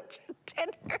breakfast, lunch,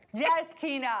 and dinner. Yes,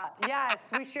 Tina. Yes,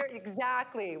 we share,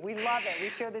 exactly. We love it. We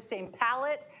share the same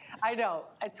palate. I know.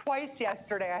 Twice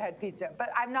yesterday I had pizza, but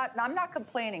I'm not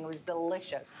complaining. It was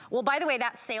delicious. Well, by the way,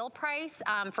 that sale price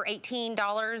for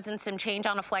 $18 and some change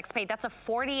on a FlexPay, that's a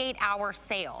 48-hour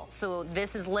sale. So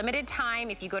this is limited time.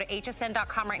 If you go to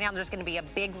hsn.com right now, there's going to be a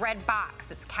big red box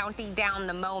that's counting down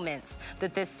the moments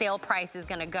that this sale price is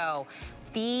going to go.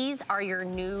 These are your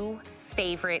new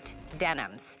favorite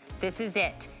denims. This is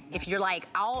it. If you're like,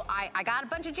 oh, I got a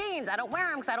bunch of jeans, I don't wear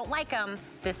them because I don't like them,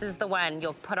 this is the one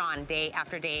you'll put on day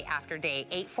after day after day.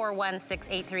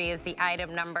 841683 is the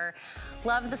item number.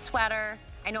 Love the sweater.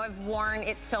 I know I've worn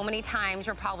it so many times.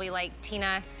 You're probably like,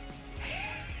 Tina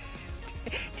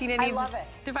needs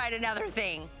to find another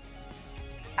thing.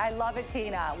 I love it,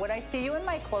 Tina. When I see you in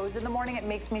my clothes in the morning, it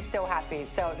makes me so happy.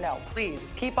 So no,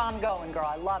 please keep on going, girl.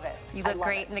 I love it. You look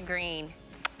great in the green.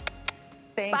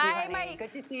 Thank you, honey.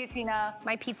 Good to see you, Tina.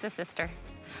 My pizza sister.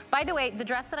 By the way, the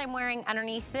dress that I'm wearing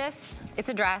underneath this, it's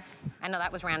a dress. I know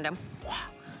that was random.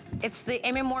 It's the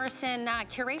Amy Morrison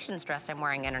Curations dress I'm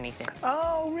wearing underneath it.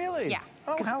 Oh, really? Yeah.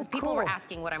 Oh, how cool. People were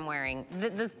asking what I'm wearing.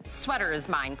 The sweater is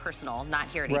mine, personal, not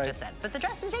here at HSN. But the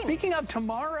dress is Amy's. Speaking of,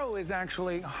 tomorrow is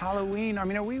actually Halloween. I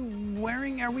mean, are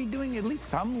we doing at least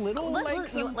some little,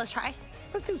 let's try.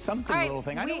 Let's do something, little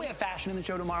thing. I know we have fashion in the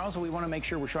show tomorrow, so we want to make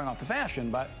sure we're showing off the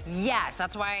fashion, but... Yes,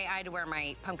 that's why I had to wear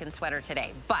my pumpkin sweater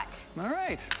today, but... All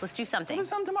right. Let's do something. We'll do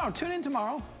something tomorrow. Tune in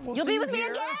tomorrow. You'll be with me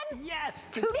again? Yes.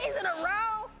 2 days in a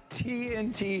row.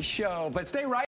 TNT show. But stay right